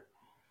daughter.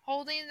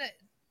 holding the.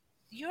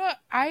 You know,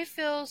 I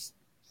feel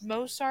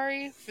most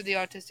sorry for the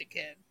autistic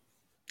kid.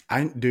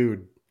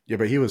 Dude. Yeah,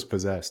 but he was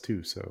possessed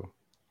too, so.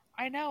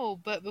 I know,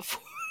 but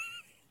before,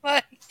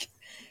 like,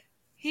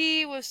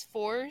 he was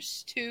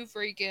forced to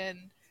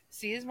freaking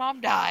see his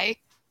mom die.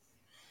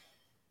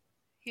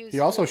 He He was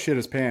also for shit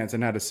his pants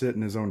and had to sit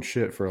in his own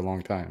shit for a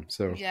long time.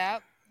 So,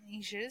 Yep.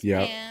 He shit his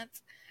yep.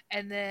 pants.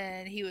 And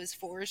then he was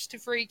forced to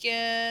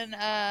freaking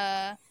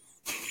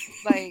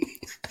like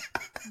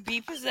be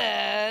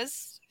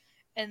possessed.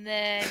 And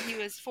then he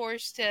was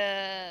forced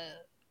to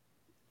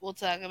we'll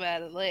talk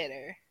about it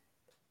later.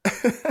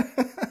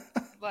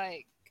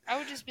 Like I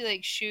would just be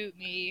like, shoot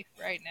me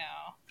right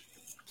now.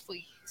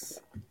 Please.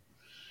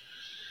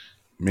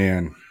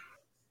 Man,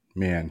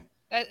 man.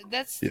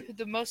 That's Yeah.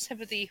 the most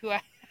sympathy who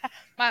I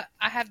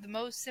have the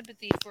most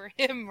sympathy for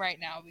him right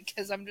now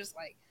because I'm just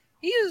like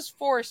he was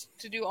forced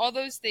to do all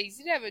those things.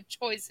 He didn't have a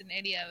choice in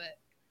any of it.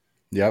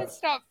 Yep. It's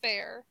not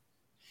fair.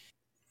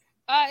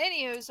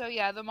 Anywho, so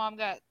yeah, the mom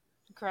got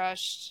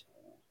crushed,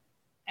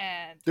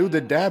 and Dude,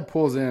 the dad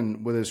pulls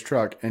in with his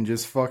truck and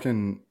just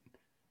fucking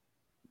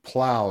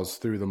plows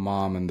through the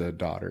mom and the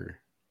daughter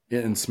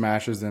and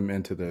smashes them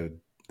into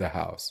the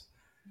house.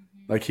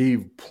 mhm. Like he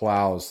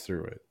plows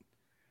through it.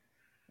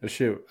 The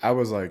shit, I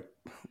was like,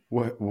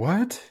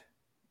 what?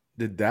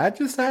 Did that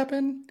just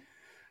happen?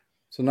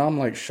 So now I'm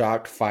like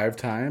shocked 5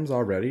 times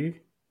already.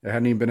 It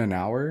hadn't even been an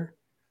hour.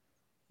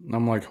 And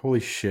I'm like,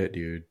 holy shit,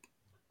 dude.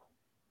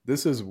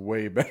 This is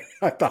way better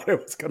than I thought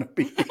it was gonna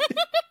be.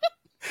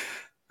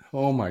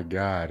 Oh my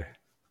god.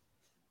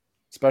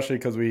 Especially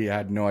because we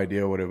had no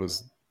idea what it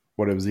was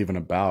even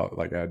about.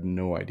 Like I had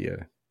no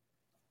idea.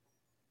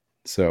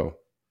 So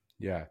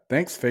yeah.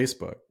 Thanks,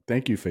 Facebook.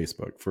 Thank you,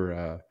 Facebook,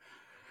 for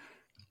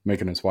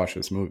making us watch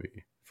this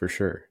movie for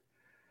sure.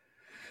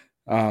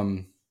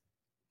 Um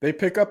they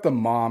pick up the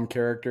mom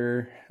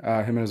character,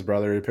 him and his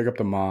brother, they pick up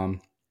the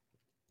mom.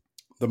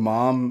 The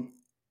mom,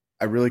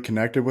 I really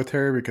connected with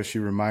her because she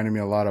reminded me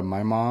a lot of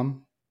my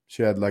mom.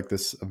 She had like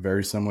this a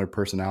very similar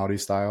personality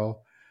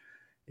style.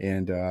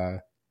 And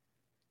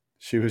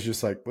she was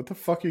just like, what the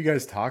fuck are you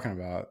guys talking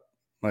about?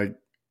 Like,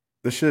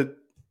 the shit,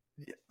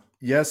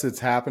 yes, it's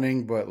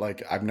happening, but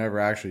like, I've never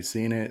actually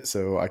seen it.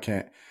 So I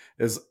can't,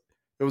 it's,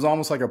 it was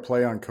almost like a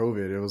play on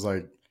COVID. It was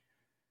like,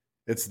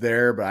 it's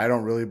there, but I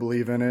don't really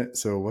believe in it.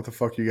 So what the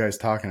fuck are you guys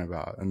talking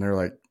about? And they're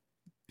like,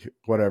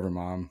 whatever,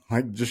 mom.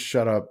 Like, just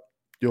shut up.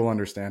 You'll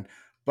understand.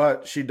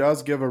 But she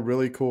does give a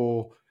really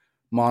cool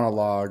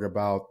monologue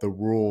about the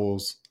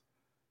rules,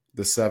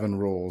 the 7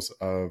 rules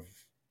of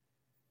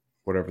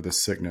whatever the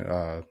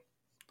sickness,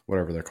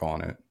 whatever they're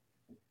calling it.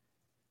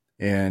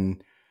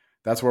 And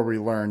that's where we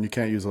learn you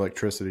can't use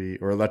electricity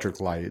or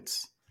electric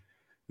lights.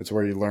 It's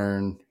where you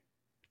learn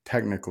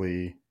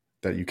technically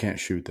that you can't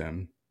shoot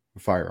them,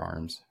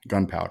 firearms,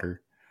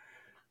 gunpowder.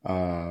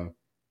 Uh,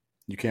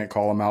 you can't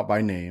call them out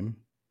by name.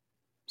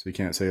 So you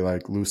can't say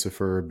like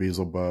Lucifer or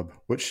Beelzebub,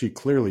 which she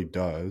clearly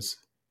does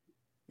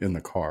in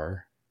the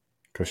car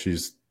because she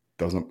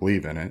doesn't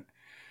believe in it.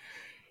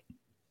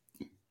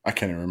 I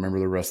can't even remember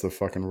the rest of the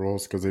fucking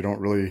rules because they don't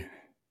really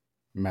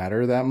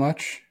matter that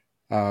much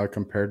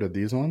compared to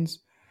these ones.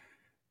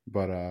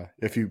 But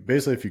if you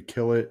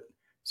kill it,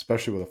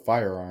 especially with a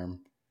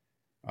firearm,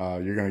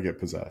 you're gonna get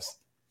possessed.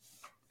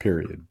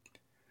 Period.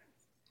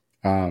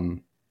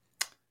 Um,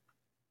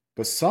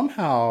 but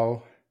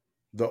somehow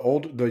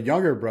the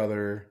younger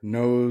brother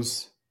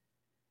knows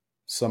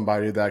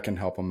somebody that can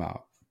help him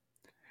out,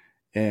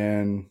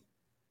 and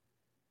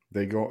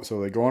they go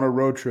on a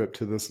road trip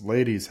to this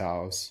lady's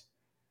house,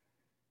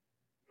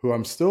 who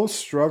I'm still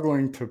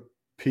struggling to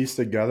piece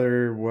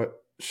together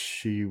what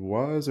she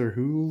was or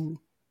who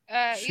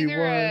she Either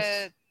was.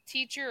 a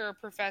teacher or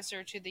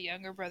professor to the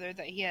younger brother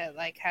that he had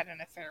like had an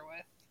affair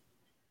with.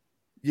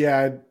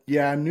 Yeah,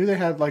 yeah, I knew they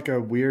had like a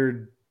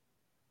weird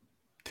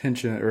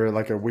tension or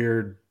like a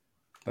weird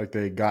like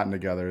they gotten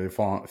together, they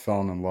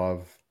fallen in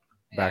love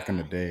back in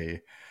Yeah. the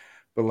day.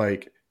 But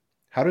like,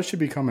 how did she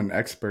become an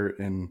expert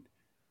in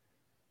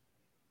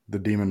the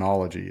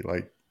demonology?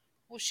 Like,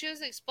 Well, she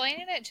was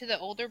explaining it to the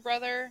older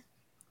brother.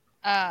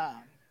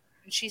 Um,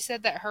 she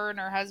said that her and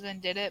her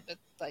husband did it, but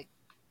like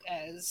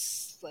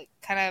as like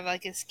kind of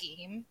like a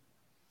scheme,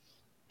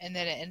 and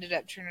then it ended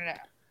up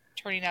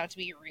turning out to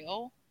be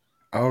real.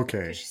 Because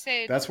okay, she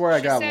said that's where I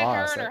she got said her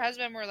lost. and her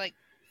husband were like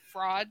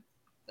fraud,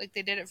 like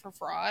they did it for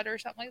fraud or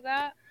something like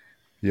that.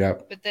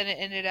 Yep, But then it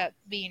ended up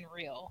being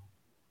real.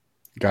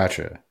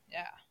 gotcha.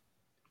 Yeah,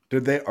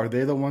 Did they are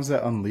they the ones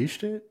that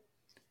unleashed it?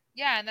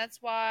 yeah, and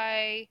that's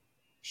why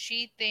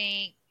she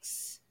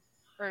thinks,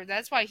 or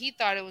that's why he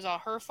thought it was all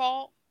her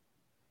fault,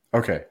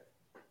 Okay,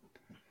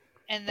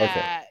 and okay,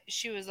 that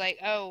she was like,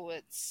 "Oh,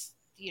 it's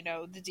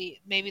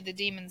maybe the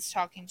demons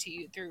talking to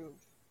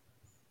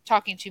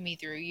me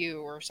through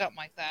you or something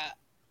like that."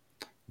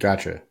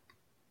 gotcha,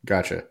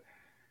 gotcha.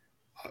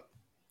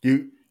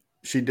 You,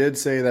 she did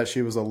say that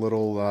she was a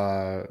little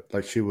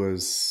like she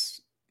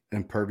was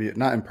impervious,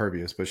 not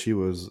impervious, but she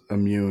was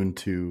immune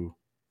to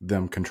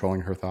them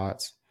controlling her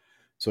thoughts.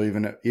 So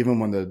even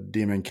when the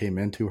demon came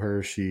into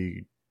her,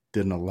 she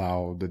didn't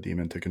allow the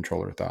demon to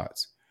control her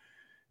thoughts.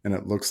 And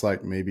it looks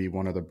like maybe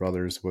one of the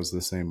brothers was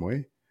the same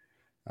way,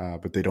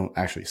 but they don't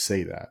actually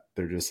say that.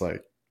 They're just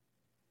like,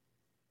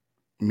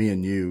 me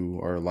and you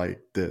are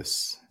like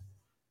this.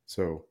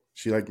 So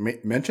she like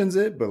mentions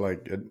it, but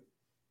like it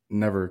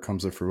never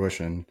comes to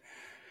fruition.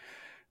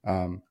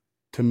 Um,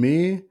 to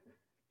me,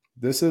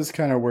 this is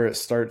kind of where it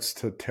starts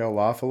to tail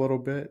off a little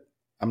bit.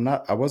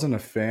 I wasn't a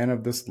fan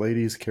of this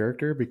lady's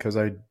character because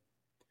I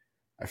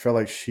felt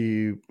like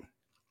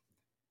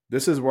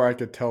this is where I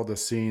could tell the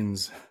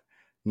scenes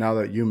now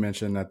that you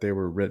mentioned that they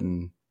were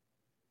written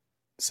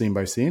scene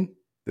by scene.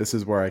 This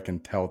is where I can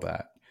tell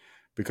that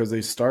because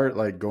they start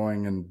like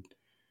going in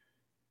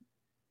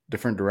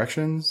different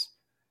directions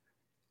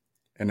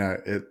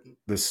and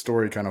the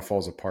story kind of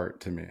falls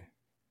apart to me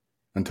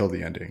until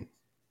the ending.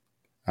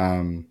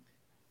 Um,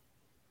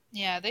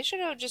 Yeah, they should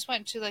have just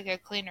went to like a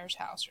cleaner's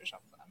house or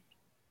something.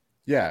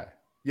 yeah,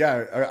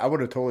 yeah, I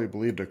would have totally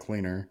believed a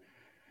cleaner,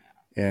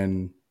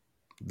 and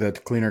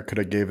that cleaner could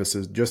have gave us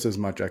just as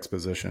much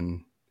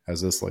exposition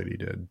as this lady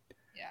did,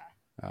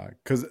 Yeah.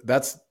 because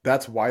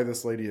that's why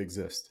this lady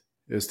exists,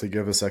 is to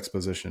give us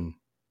exposition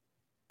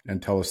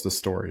and tell us the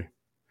story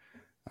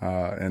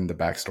and the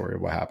backstory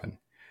of what happened.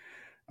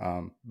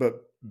 But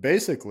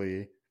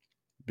basically,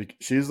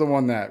 she's the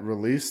one that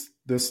released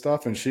this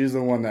stuff, and she's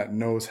the one that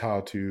knows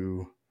how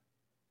to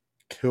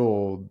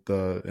kill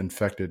the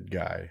infected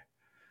guy.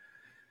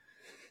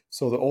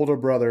 So the older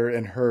brother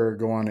and her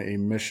go on a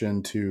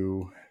mission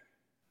to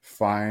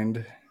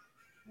find.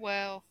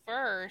 Well,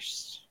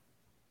 first,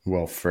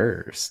 Well,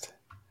 first,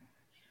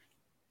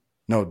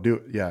 no,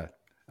 do yeah.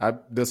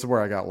 This is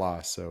where I got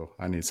lost, so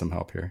I need some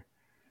help here.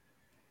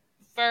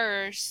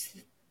 first,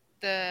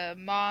 the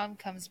mom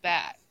comes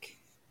back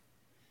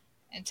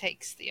and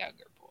takes the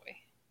younger boy.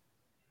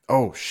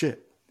 Oh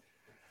shit!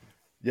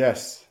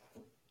 Yes,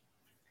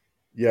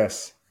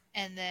 yes,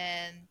 And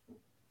then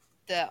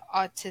the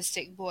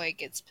autistic boy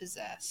gets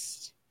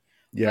possessed.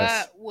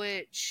 yes. But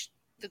which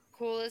the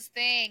coolest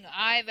thing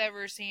I've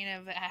ever seen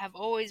of have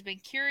always been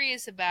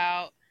curious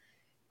about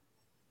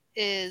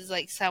is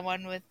like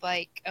someone with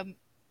like a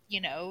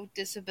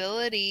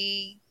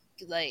disability,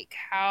 like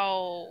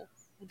how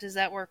does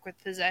that work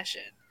with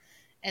possession?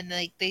 And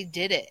like they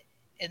did it,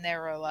 and they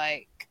were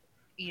like,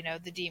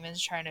 the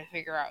demon's trying to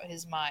figure out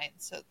his mind,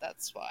 so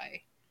that's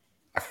why.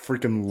 I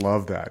freaking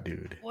love that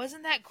dude.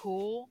 Wasn't that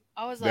cool?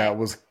 That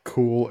was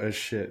cool as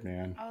shit,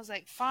 man. I was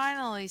like,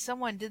 finally,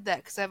 someone did that,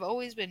 because I've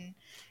always been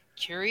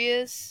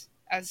curious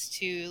as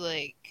to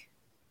like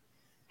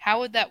how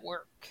would that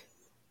work.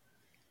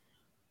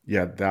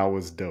 Yeah, that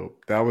was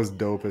dope. That was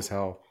dope as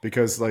hell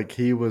because like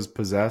he was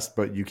possessed,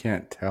 but you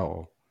can't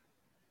tell,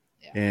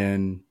 Yeah,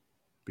 and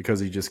because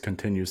he just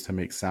continues to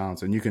make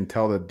sounds, and you can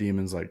tell the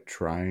demon's like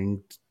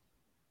trying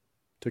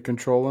to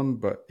control him,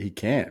 but he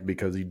can't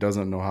because he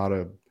doesn't know how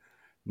to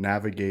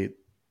navigate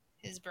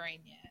his brain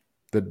yet.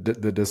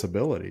 the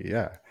disability.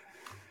 Yeah,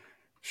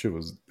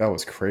 that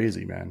was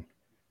crazy, man.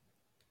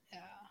 Yeah.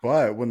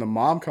 But when the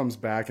mom comes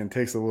back and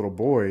takes the little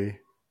boy,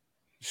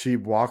 she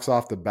walks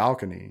off the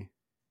balcony,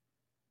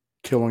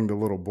 killing the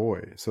little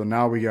boy. So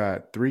now we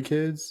got 3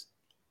 kids.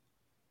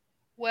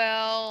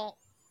 Well,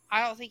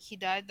 I don't think he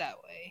died that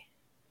way.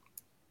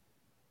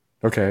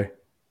 Okay,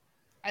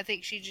 I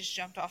think she just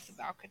jumped off the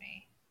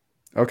balcony.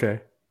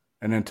 okay,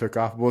 and then took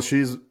off. Well,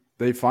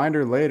 they find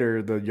her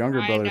later. The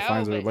younger I brother know,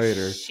 finds her but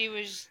later. she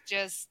was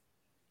just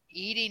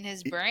eating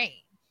his brain.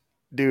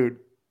 Dude,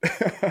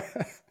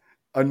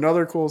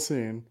 another cool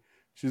scene.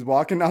 She's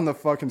walking down the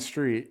fucking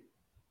street,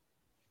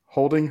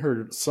 holding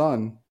her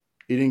son,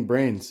 eating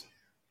brains.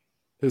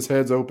 His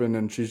head's open,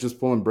 and she's just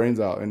pulling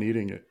brains out and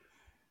eating it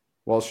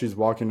while she's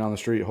walking down the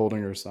street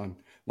holding her son,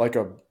 like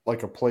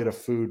a plate of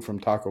food from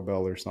Taco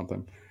Bell or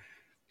something.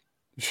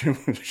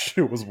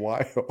 She was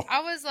wild.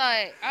 I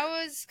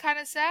was kind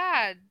of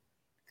sad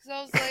because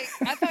I was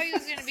like, I thought he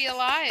was going to be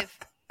alive.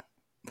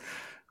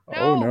 Oh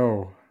No,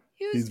 no,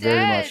 he was he's very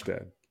dead. much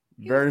dead,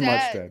 He was very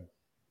much dead. dead.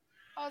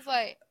 I was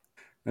like,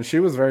 And she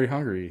was very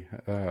hungry,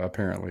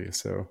 apparently.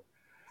 So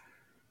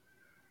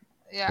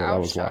yeah, yeah, I that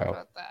was was shocked wild.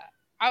 about that.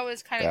 I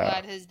was kind of Yeah,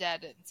 glad his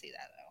dad didn't see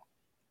that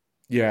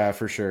though. yeah,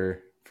 for sure,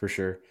 for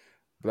sure.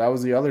 But that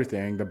was the other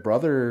thing. The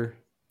brother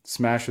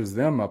smashes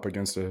them up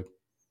against a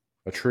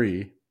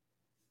tree,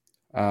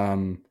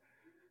 um,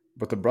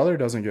 but the brother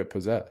doesn't get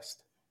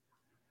possessed.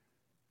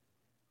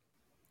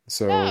 No,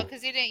 So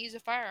because he didn't use a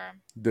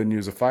firearm. didn't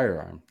use a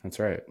firearm. That's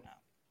right. No.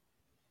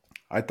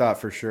 I thought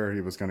for sure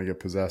he was going to get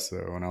possessed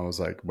though, and I was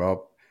like,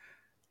 well,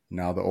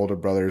 now the older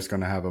brother is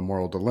going to have a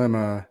moral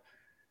dilemma,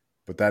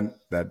 but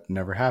that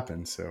never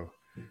happened. So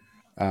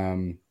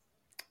um,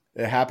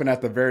 it happened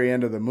at the very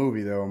end of the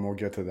movie though, and we'll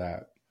get to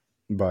that.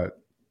 But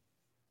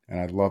and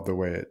I love the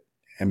way it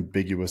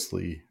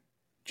ambiguously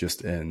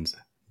just ends.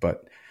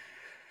 But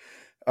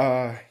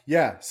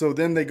yeah, so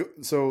then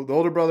so the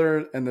older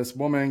brother and this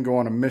woman go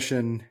on a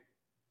mission,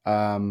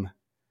 um,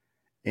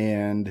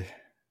 and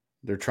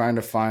they're trying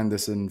to find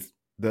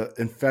the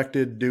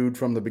infected dude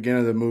from the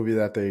beginning of the movie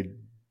that they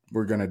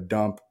were going to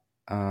dump.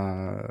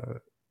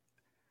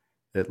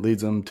 It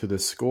leads them to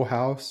this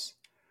schoolhouse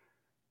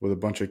with a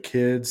bunch of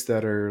kids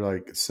that are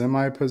like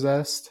semi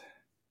possessed,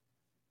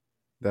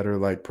 that are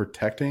like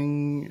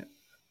protecting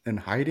and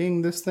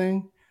hiding this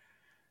thing.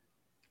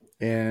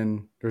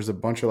 And there's a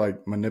bunch of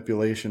like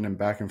manipulation and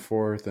back and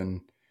forth.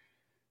 And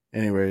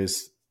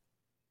anyways,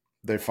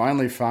 they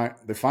finally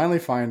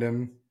find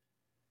him,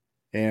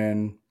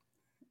 and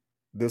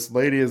this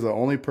lady is the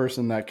only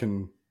person that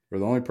can, or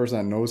the only person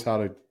that knows how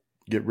to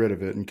get rid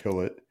of it and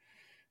kill it.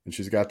 And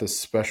she's got this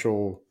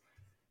special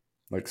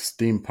like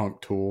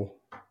steampunk tool,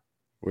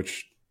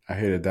 which I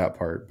hated that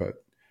part, but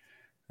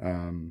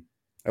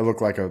it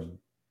looked like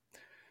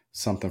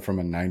something from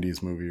a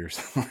 '90s movie or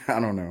something. I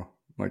don't know,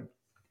 like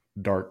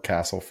dark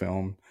castle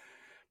film.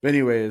 But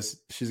anyways,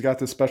 she's got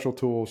this special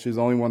tool. She's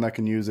the only one that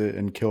can use it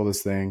and kill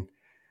this thing.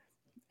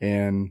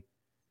 And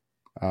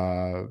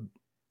the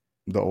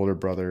older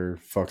brother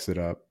fucks it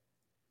up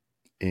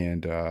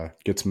and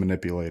gets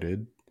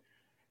manipulated.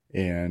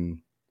 And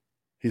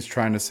he's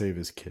trying to save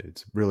his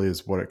kids, really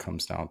is what it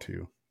comes down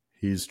to.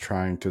 He's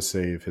trying to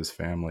save his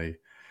family.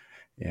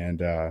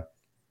 And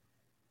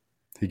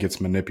he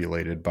gets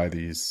manipulated by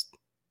these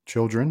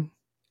children.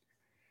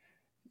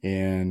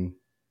 And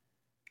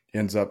they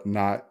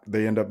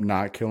end up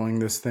not killing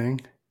this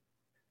thing.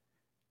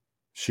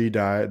 She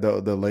died.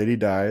 The lady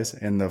dies,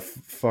 and the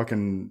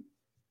fucking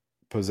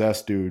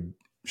possessed dude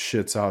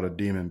shits out a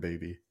demon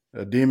baby,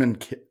 a demon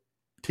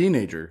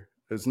teenager.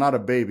 It's not a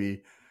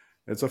baby;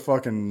 it's a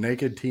fucking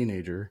naked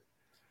teenager.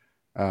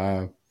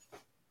 I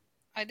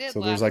did So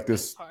laugh there's like at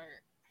this part.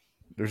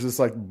 There's this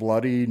like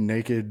bloody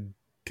naked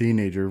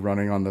teenager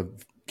running on the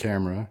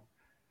camera,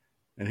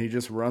 and he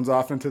just runs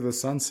off into the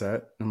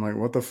sunset. I'm like,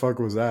 what the fuck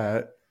was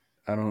that?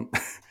 I don't know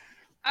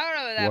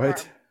that what?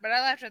 part, but I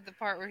laughed at the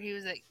part where he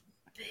was like,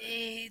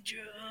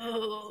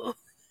 Pedro.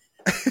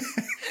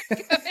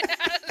 Coming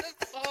out of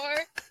the floor.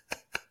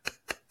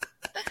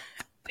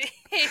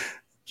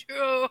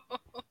 Pedro.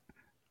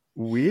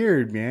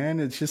 Weird, man.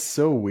 It's just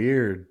so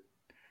weird.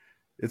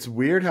 It's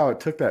weird how it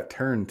took that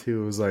turn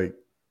too. It was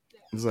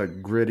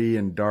like gritty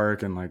and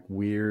dark and like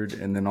weird,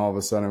 and then all of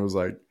a sudden it was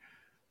like,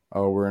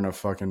 oh, we're in a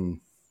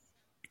fucking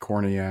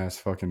corny ass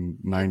fucking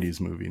 90s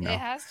movie now. It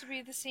has to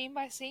be the scene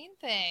by scene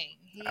thing.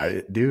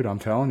 Dude, I'm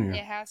telling you.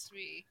 It has to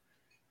be.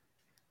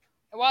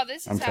 While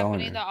this is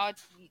happening, the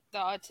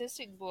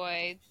autistic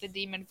boy, the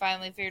demon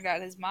finally figured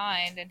out his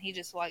mind, and he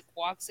just like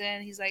walks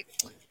in. He's like,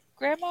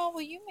 "Grandma,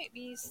 will you make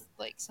me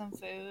like some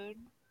food?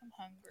 I'm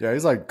hungry." Yeah,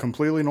 he's like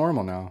completely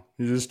normal now.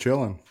 He's just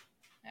chilling.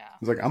 Yeah.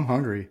 He's like, I'm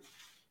hungry.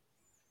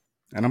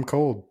 And I'm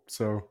cold,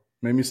 so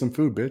make me some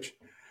food, bitch.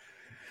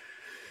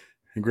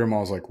 And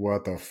Grandma's like,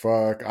 what the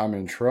fuck? I'm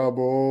in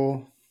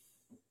trouble.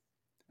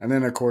 And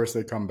then, of course,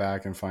 they come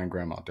back and find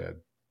Grandma dead.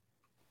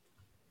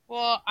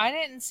 Well, I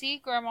didn't see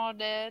Grandma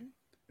dead.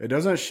 It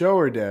doesn't show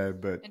her dead,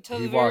 but until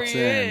he the walks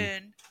very in.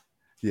 end.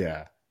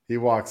 Yeah, he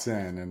walks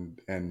in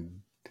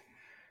and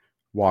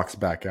walks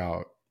back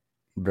out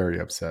very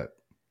upset.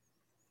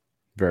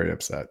 Very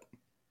upset.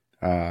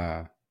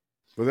 And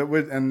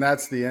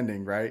that's the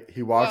ending, right?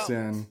 He walks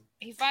in.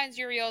 He finds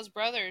Uriel's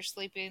brother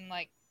sleeping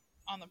like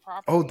on the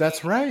property. Oh,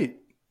 that's right.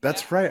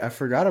 That's right. I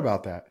forgot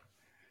about that.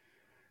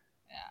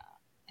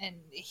 Yeah. And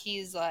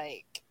he's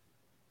like,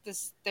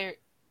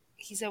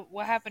 he said,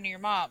 what happened to your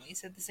mom? He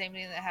said the same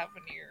thing that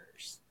happened to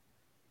yours.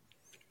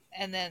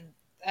 And then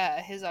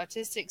his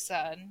autistic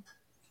son,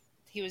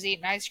 he was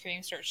eating ice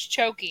cream, starts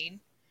choking.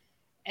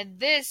 And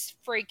this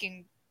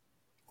freaking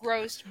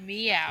grossed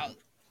me out.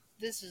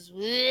 This is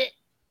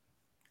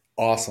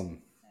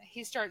awesome.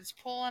 He starts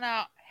pulling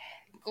out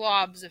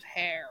globs of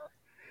hair.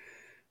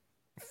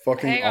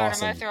 Fucking Hang on,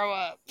 awesome. I'm gonna throw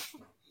up.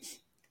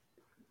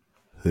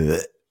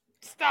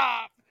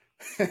 Stop.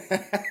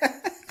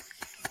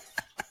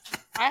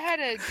 I had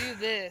to do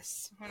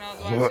this when I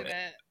was watching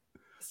it.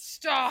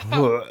 Stop.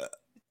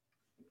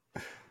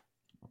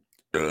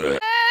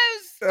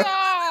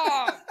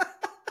 Stop.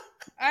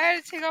 I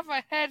had to take off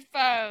my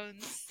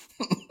headphones.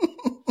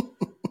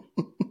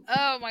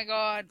 Oh my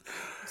god.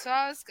 So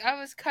I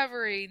was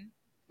covering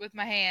with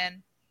my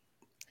hand.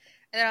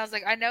 And then I was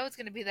like, I know it's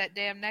going to be that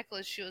damn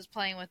necklace she was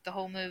playing with the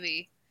whole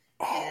movie.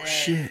 Oh,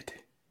 shit.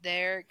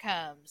 There it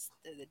comes.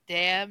 The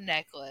damn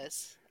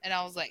necklace. And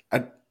I was like,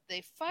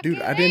 they fucking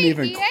dude,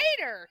 he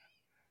ate her.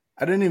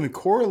 I didn't even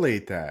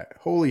correlate that.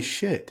 Holy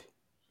shit.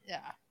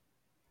 Yeah.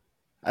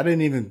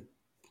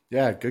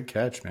 Yeah, good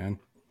catch, man.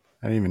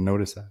 I didn't even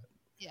notice that.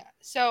 Yeah.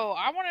 So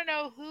I want to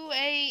know who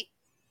ate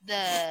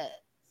the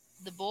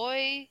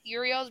boy,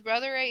 Uriel's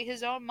brother ate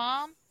his own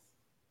mom?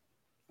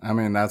 I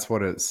mean, that's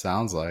what it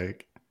sounds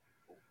like.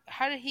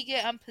 How did he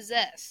get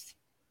unpossessed?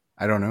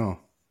 I don't know.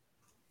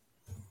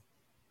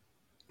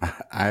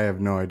 I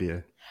have no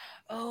idea.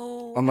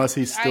 Oh. Unless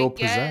he's still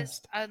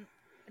possessed.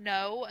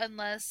 No,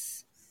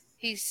 unless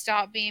he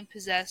stopped being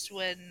possessed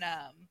when...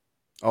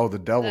 the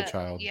devil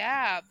child.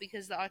 Yeah,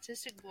 because the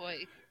autistic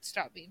boy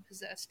stopped being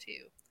possessed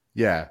too.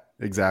 Yeah,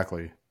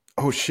 exactly.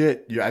 Oh,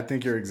 shit. I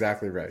think you're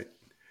exactly right.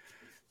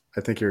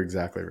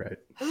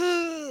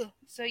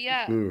 So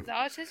yeah, the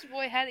autistic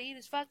boy had to eat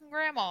his fucking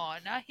grandma.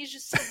 Now he's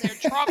just sitting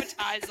there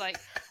traumatized like,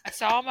 I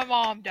saw my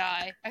mom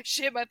die, I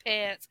shit my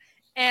pants,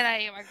 and I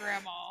ate my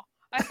grandma.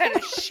 I had a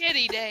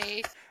shitty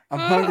day. I'm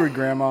hungry,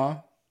 Grandma.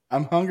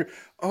 I'm hungry.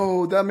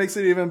 Oh, that makes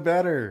it even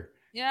better.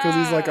 Yeah. Because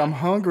he's like, I'm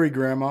hungry,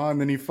 Grandma, and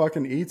then he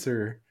fucking eats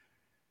her.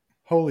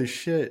 Holy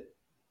shit.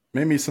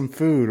 Make me some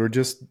food or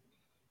just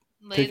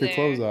take your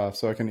clothes off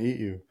so I can eat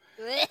you.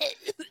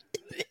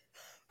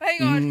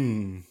 Hang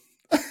on.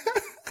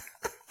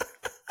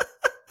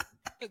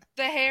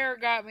 The hair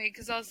got me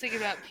because I was thinking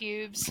about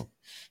pubes.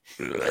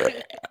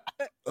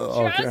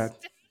 Oh, God.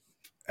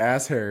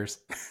 Ass hairs.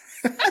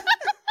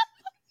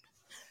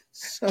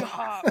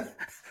 Stop.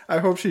 I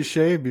hope she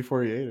shaved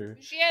before he ate her.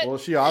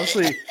 She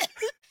obviously...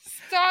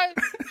 Stop.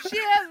 She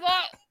had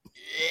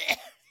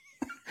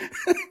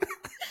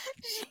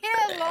She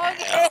had long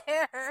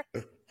hair.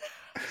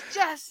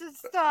 Justin,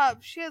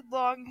 stop. She had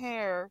long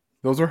hair.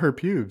 Those are her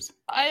pubes.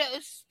 I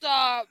don't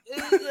stop.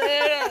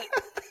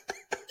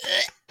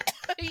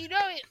 You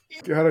know it.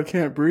 God, I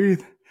can't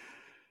breathe.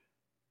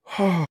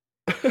 Oh,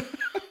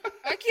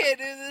 I can't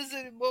do this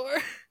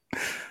anymore.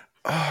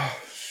 oh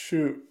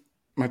shoot.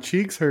 My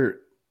cheeks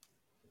hurt.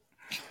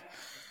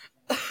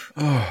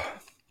 Oh.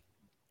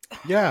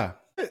 Yeah.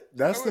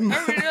 That's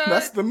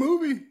that's the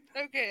movie.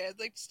 Okay, I'd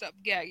like to stop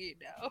gagging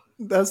now.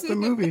 That's the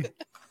movie.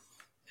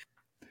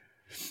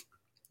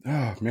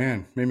 Oh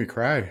man, made me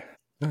cry.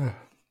 Oh,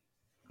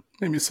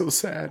 made me so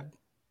sad.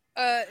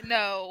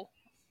 No.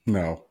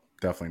 No,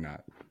 definitely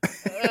not.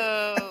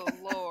 Oh,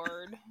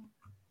 Lord.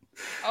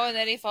 Oh, and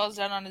then he falls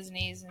down on his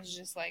knees and is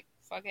just like,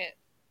 fuck it.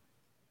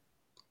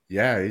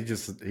 Yeah,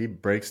 he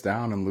breaks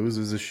down and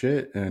loses his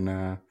shit,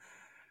 and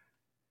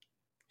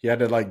he had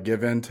to like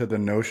give in to the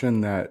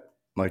notion that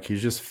like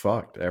he's just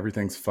fucked.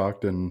 Everything's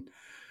fucked, and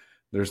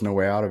there's no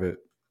way out of it.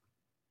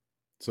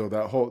 So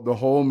the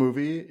whole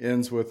movie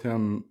ends with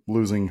him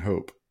losing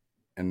hope,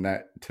 and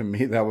that to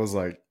me that was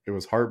like it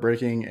was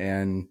heartbreaking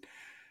and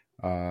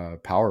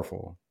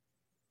powerful.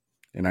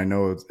 And I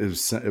know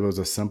it was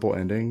a simple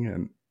ending,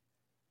 and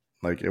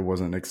like it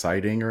wasn't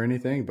exciting or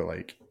anything, but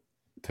like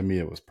to me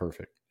it was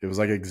perfect. It was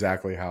like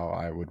exactly how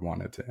I would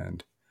want it to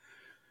end.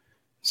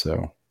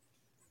 So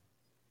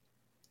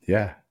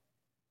yeah,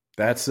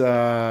 that's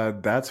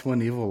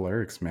when Evil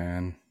Lurks,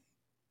 man.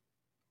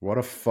 What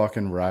a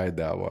fucking ride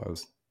that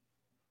was.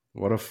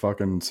 What a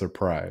fucking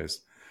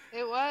surprise.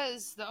 It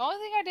was. The only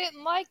thing I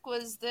didn't like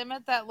was them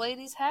at that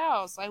lady's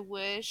house. I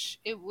wish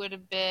it would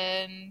have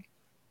been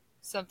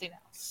something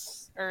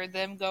else. Or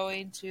them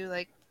going to,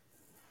 like,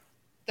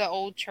 the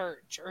old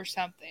church or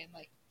something.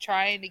 Like,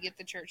 trying to get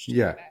the church to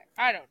come back.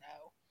 I don't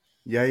know.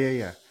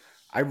 Yeah.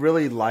 I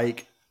really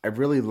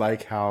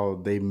like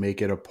how they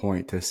make it a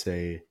point to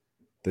say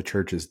the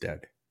church is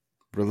dead.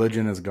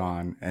 Religion is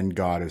gone and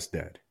God is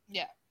dead.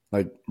 Yeah.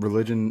 Like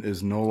religion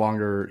is no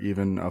longer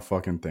even a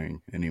fucking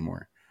thing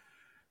anymore.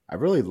 I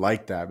really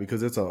like that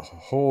because it's a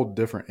whole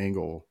different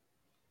angle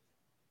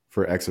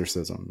for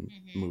exorcism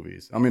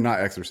movies. I mean, not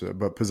exorcism,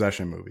 but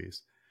possession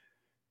movies,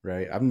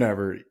 right? I've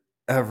never,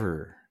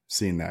 ever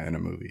seen that in a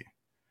movie.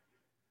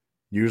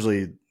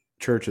 Usually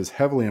church is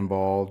heavily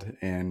involved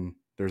and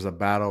there's a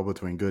battle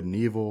between good and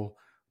evil.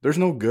 There's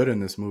no good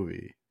in this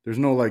movie. There's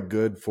no like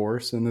good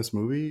force in this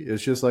movie.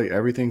 It's just like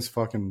everything's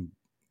fucking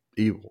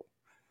evil.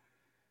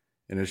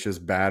 And it's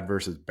just bad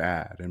versus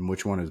bad. And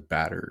which one is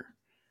badder?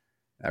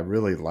 I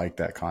really like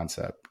that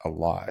concept a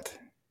lot.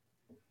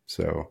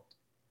 So,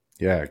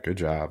 yeah, good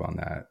job on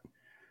that.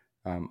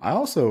 I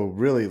also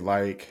really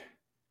like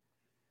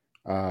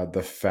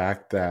the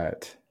fact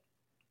that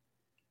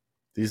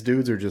these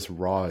dudes are just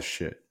raw as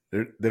shit.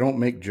 They don't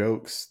make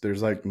jokes.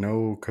 There's like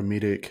no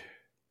comedic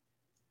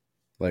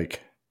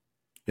like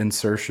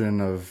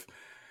insertion of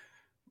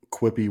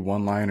quippy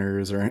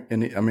one-liners or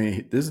any. I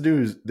mean,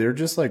 they're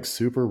just like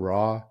super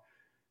raw.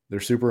 They're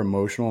super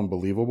emotional and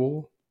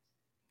believable.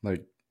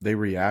 Like they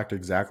react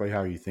exactly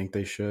how you think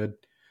they should.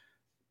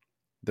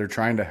 They're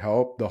trying to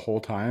help the whole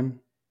time,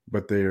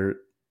 but they're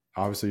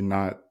obviously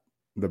not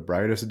the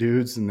brightest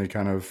dudes, and they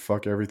kind of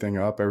fuck everything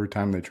up every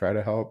time they try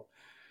to help.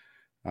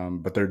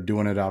 But they're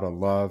doing it out of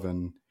love,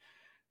 and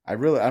I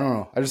don't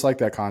know. I just like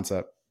that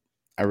concept.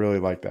 I really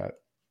like that.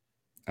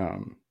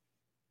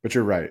 But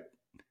you're right.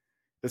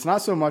 It's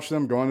not so much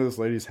them going to this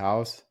lady's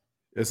house.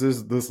 It's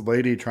this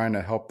lady trying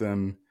to help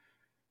them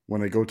when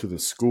they go to the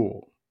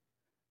school.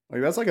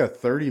 Like that's like a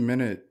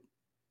 30-minute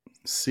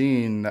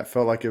scene that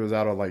felt like it was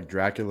out of like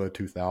Dracula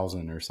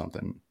 2000 or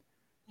something.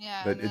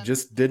 Yeah. That it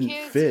just didn't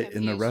fit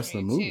in the rest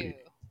of the movie.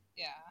 Too.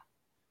 Yeah.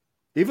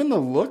 Even the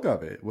look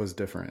of it was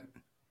different.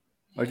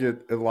 Like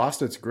it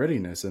lost its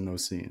grittiness in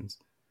those scenes.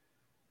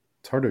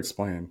 It's hard to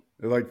explain.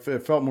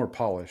 It felt more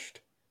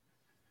polished.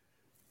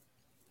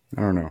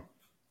 I don't know.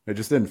 It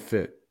just didn't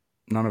fit.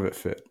 None of it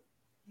fit.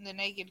 The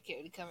naked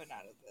kid coming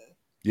out of the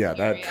that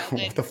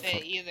didn't fit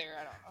fuck? Either.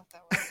 I don't know what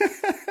that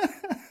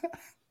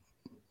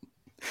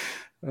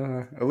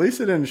was. At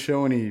least it didn't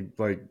show any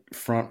like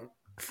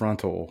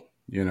frontal,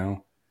 you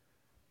know.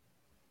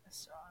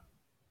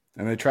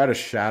 And they try to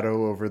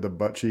shadow over the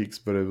butt cheeks,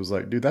 but it was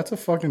like, dude, that's a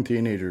fucking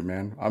teenager,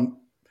 man.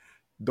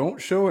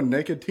 Don't show a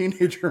naked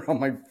teenager on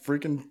my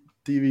freaking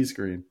TV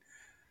screen,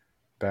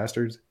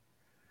 bastards.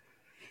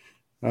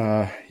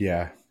 Yeah.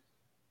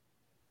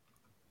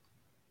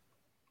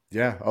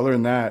 Other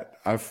than that,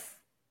 I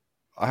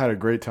had a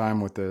great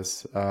time with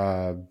this.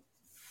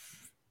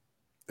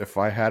 If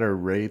I had to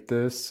rate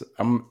this,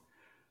 I'm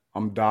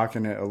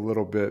docking it a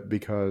little bit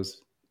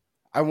because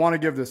I want to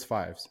give this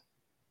 5s.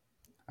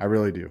 I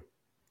really do.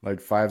 Like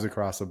 5s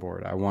across the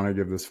board. I want to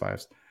give this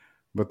 5s.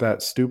 But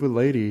that stupid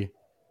lady,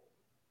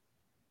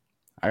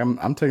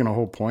 I'm taking a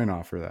whole point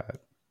off for that.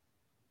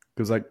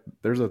 Because like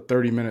there's a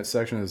 30-minute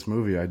section of this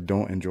movie I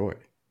don't enjoy.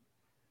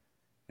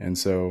 And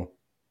so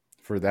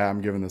for that,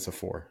 I'm giving this a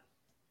 4.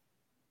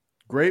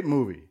 Great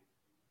movie.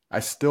 I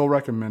still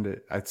recommend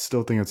it. I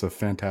still think it's a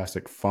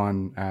fantastic,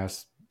 fun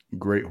ass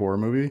great horror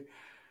movie,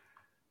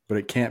 but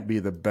it can't be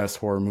the best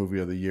horror movie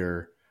of the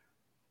year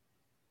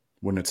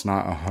when it's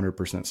not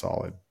 100%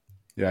 solid. I'm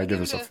Yeah, I gonna give give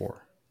it this a a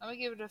 4. I'm gonna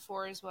give it a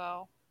 4 as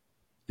well.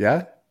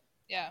 Yeah?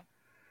 Yeah.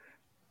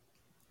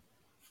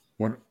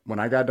 When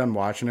I got done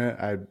watching it,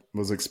 I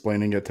was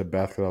explaining it to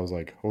Beth because I was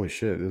like, "Holy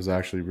shit, this is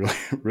actually really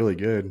really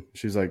good."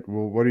 She's like,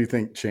 "Well, what do you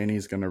think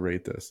Cheney's gonna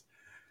rate this?"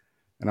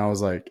 And I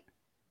was like,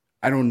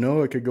 "I don't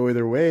know. It could go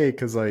either way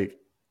because like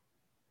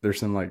there's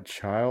some like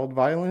child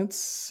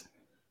violence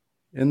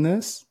in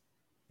this,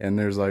 and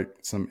there's like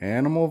some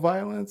animal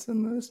violence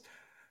in this,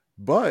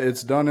 but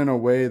it's done in a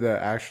way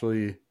that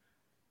actually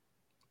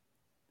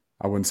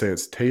I wouldn't say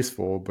it's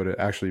tasteful, but it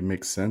actually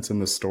makes sense in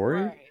the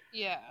story, Right.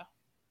 Yeah.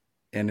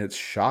 and it's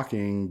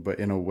shocking, but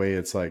in a way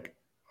it's like,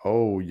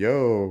 oh,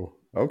 yo,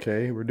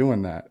 okay, we're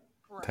doing that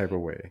type Right. of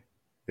way.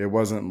 It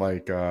wasn't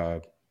like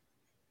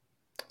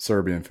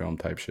Serbian film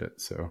type shit.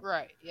 So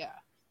Right. Yeah.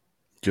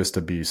 just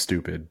to be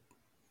stupid,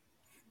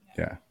 Yeah.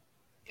 yeah.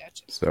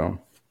 Gotcha. So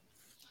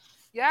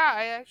Yeah,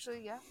 I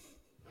actually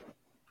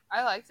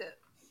I liked it.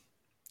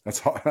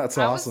 that's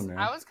awesome, I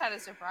man. was kind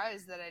of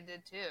surprised that I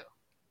did too.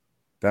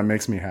 That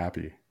makes me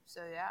happy.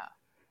 So yeah,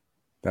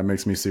 That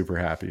makes me super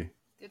happy.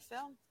 good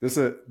film. This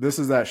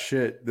is that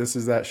shit. This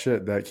is that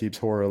shit that keeps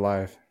horror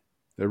alive.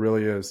 It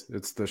really is.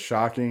 It's the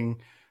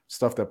shocking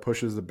stuff that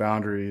pushes the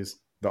boundaries,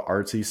 the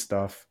artsy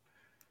stuff.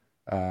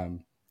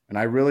 And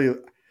I really,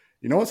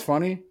 you know what's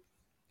funny?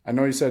 I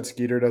know you said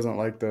Skeeter doesn't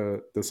like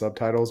the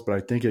subtitles, but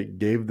I think it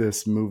gave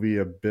this movie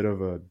a bit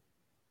of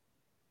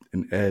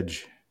an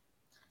edge,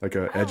 like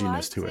a I edginess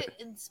liked to it it.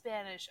 in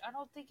Spanish. I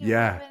don't think it would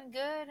have Yeah, been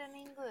good in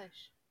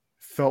English.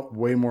 felt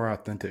way more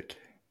authentic.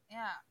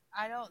 Yeah,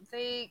 I don't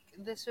think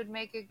this would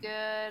make a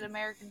good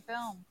American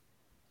film.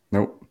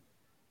 Nope,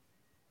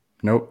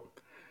 nope.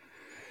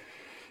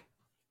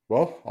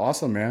 Well,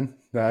 awesome, man.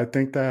 I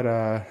think that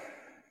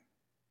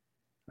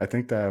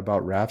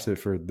about wraps it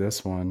for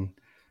this one.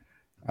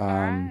 All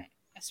Um, right.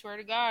 I swear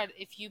to God,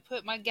 if you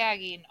put my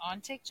gagging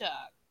on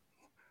TikTok,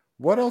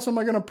 what else am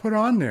I gonna put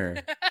on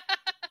there?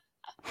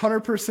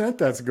 100%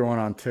 that's going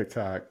on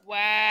TikTok.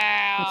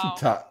 wow.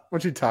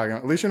 What you talking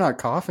about? At least you're not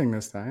coughing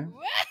this time.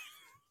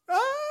 Ah!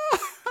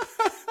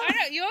 I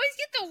know you always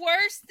get the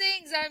worst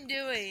things I'm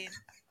doing.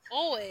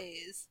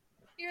 Always.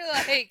 You're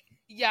like,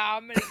 yeah,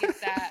 I'm gonna get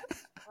that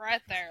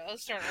right there.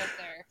 Let's start right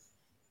there.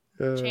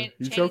 You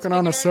Cheney's choking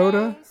on a picking her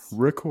soda? nose.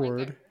 Right there.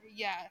 Record.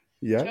 Yeah.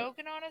 Yeah.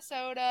 Choking on a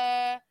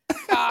soda,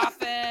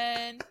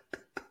 coughing,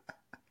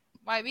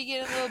 might be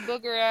getting a little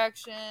booger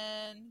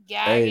action,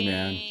 Hey,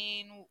 man.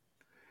 gagging.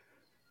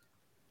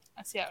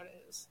 I see how it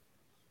is.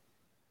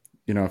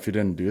 You know, if you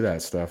didn't do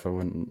that stuff, I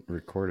wouldn't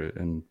record it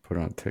and put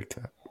it on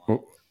TikTok.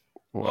 Oh,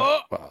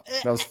 Oh. wow.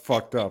 That was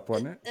fucked up,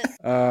 wasn't it?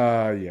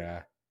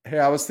 Yeah. Hey,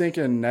 I was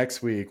thinking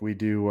next week we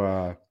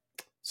do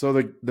so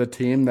the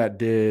team that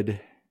did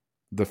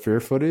the fear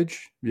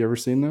footage, you ever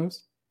seen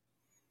those?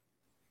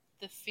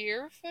 The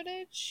fear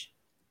footage?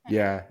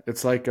 Yeah,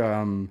 it's like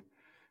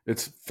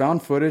it's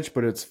found footage,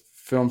 but it's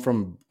filmed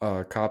from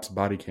cop's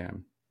body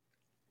cam.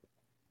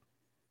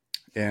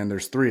 And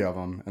there's 3 of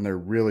them and they're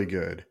really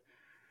good.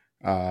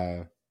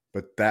 Uh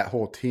but that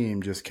whole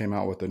team just came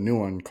out with a new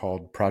one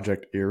called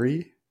Project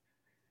Eerie,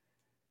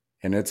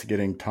 and it's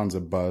getting tons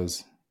of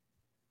buzz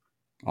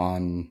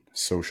on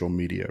social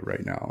media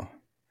right now.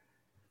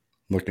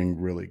 Looking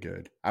really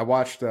good. I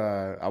watched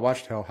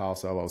Hell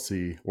House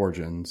LLC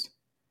Origins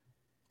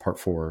Part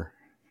 4,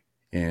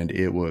 and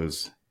it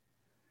was,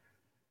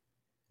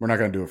 we're not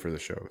going to do it for the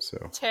show,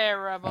 so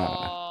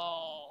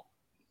Terrible.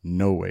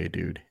 no way,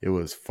 dude. It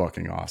was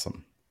fucking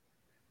awesome.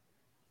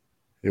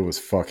 It was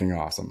fucking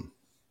awesome.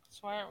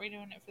 So why aren't we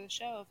doing it for the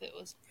show if it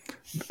was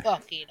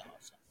fucking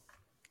awesome?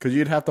 Cuz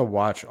you'd have to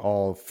watch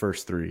all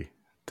first 3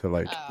 to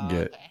like Oh,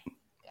 get, okay.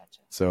 Gotcha.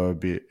 so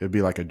it'd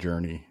be like a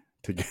journey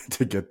to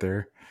get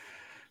there.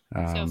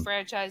 So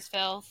franchise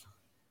filth.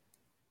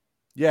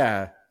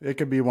 Yeah, it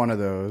could be one of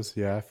those.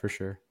 Yeah, for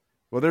sure.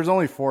 Well, there's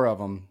only 4 of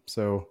them,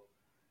 so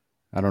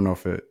I don't know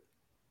if it.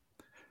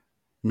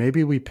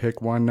 Maybe we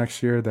pick one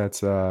next year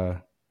that's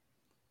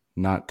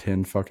not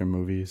 10 fucking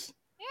movies.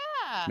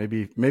 Yeah.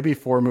 Maybe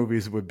 4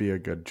 movies would be a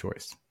good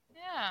choice.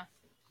 Yeah.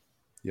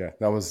 Yeah,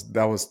 that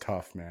was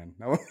tough, man.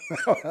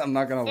 I'm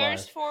not gonna lie.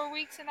 There's 4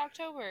 weeks in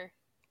October.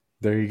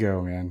 There you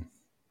go, man.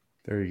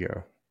 There you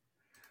go.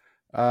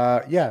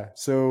 Yeah.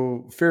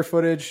 So fear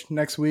footage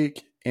next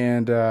week,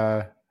 and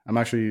I'm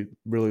actually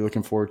really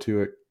looking forward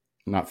to it.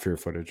 Not fear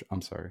footage.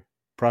 I'm sorry.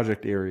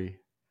 Project Eerie,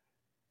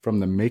 from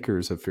the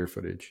makers of fear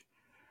footage,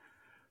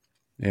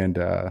 and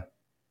yeah,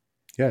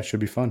 it should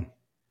be fun.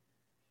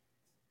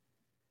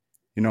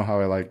 You know how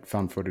I like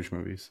found footage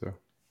movies, so.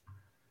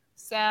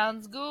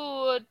 Sounds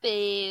good,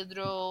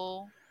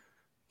 Pedro.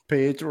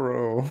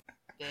 Pedro.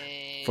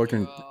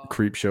 Fucking Pedro.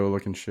 creep show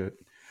looking shit.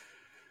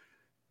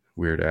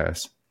 Weird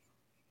ass.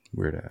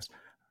 Weird ass.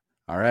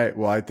 All right.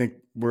 Well, I think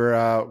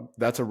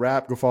that's a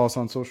wrap. Go follow us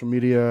on social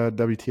media,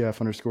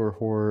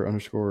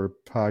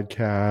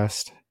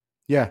 WTF_horror_podcast.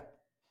 Yeah.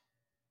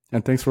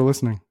 And thanks for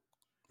listening.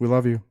 We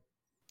love you.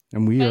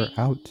 And we are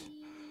out. Bye.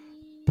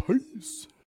 Peace.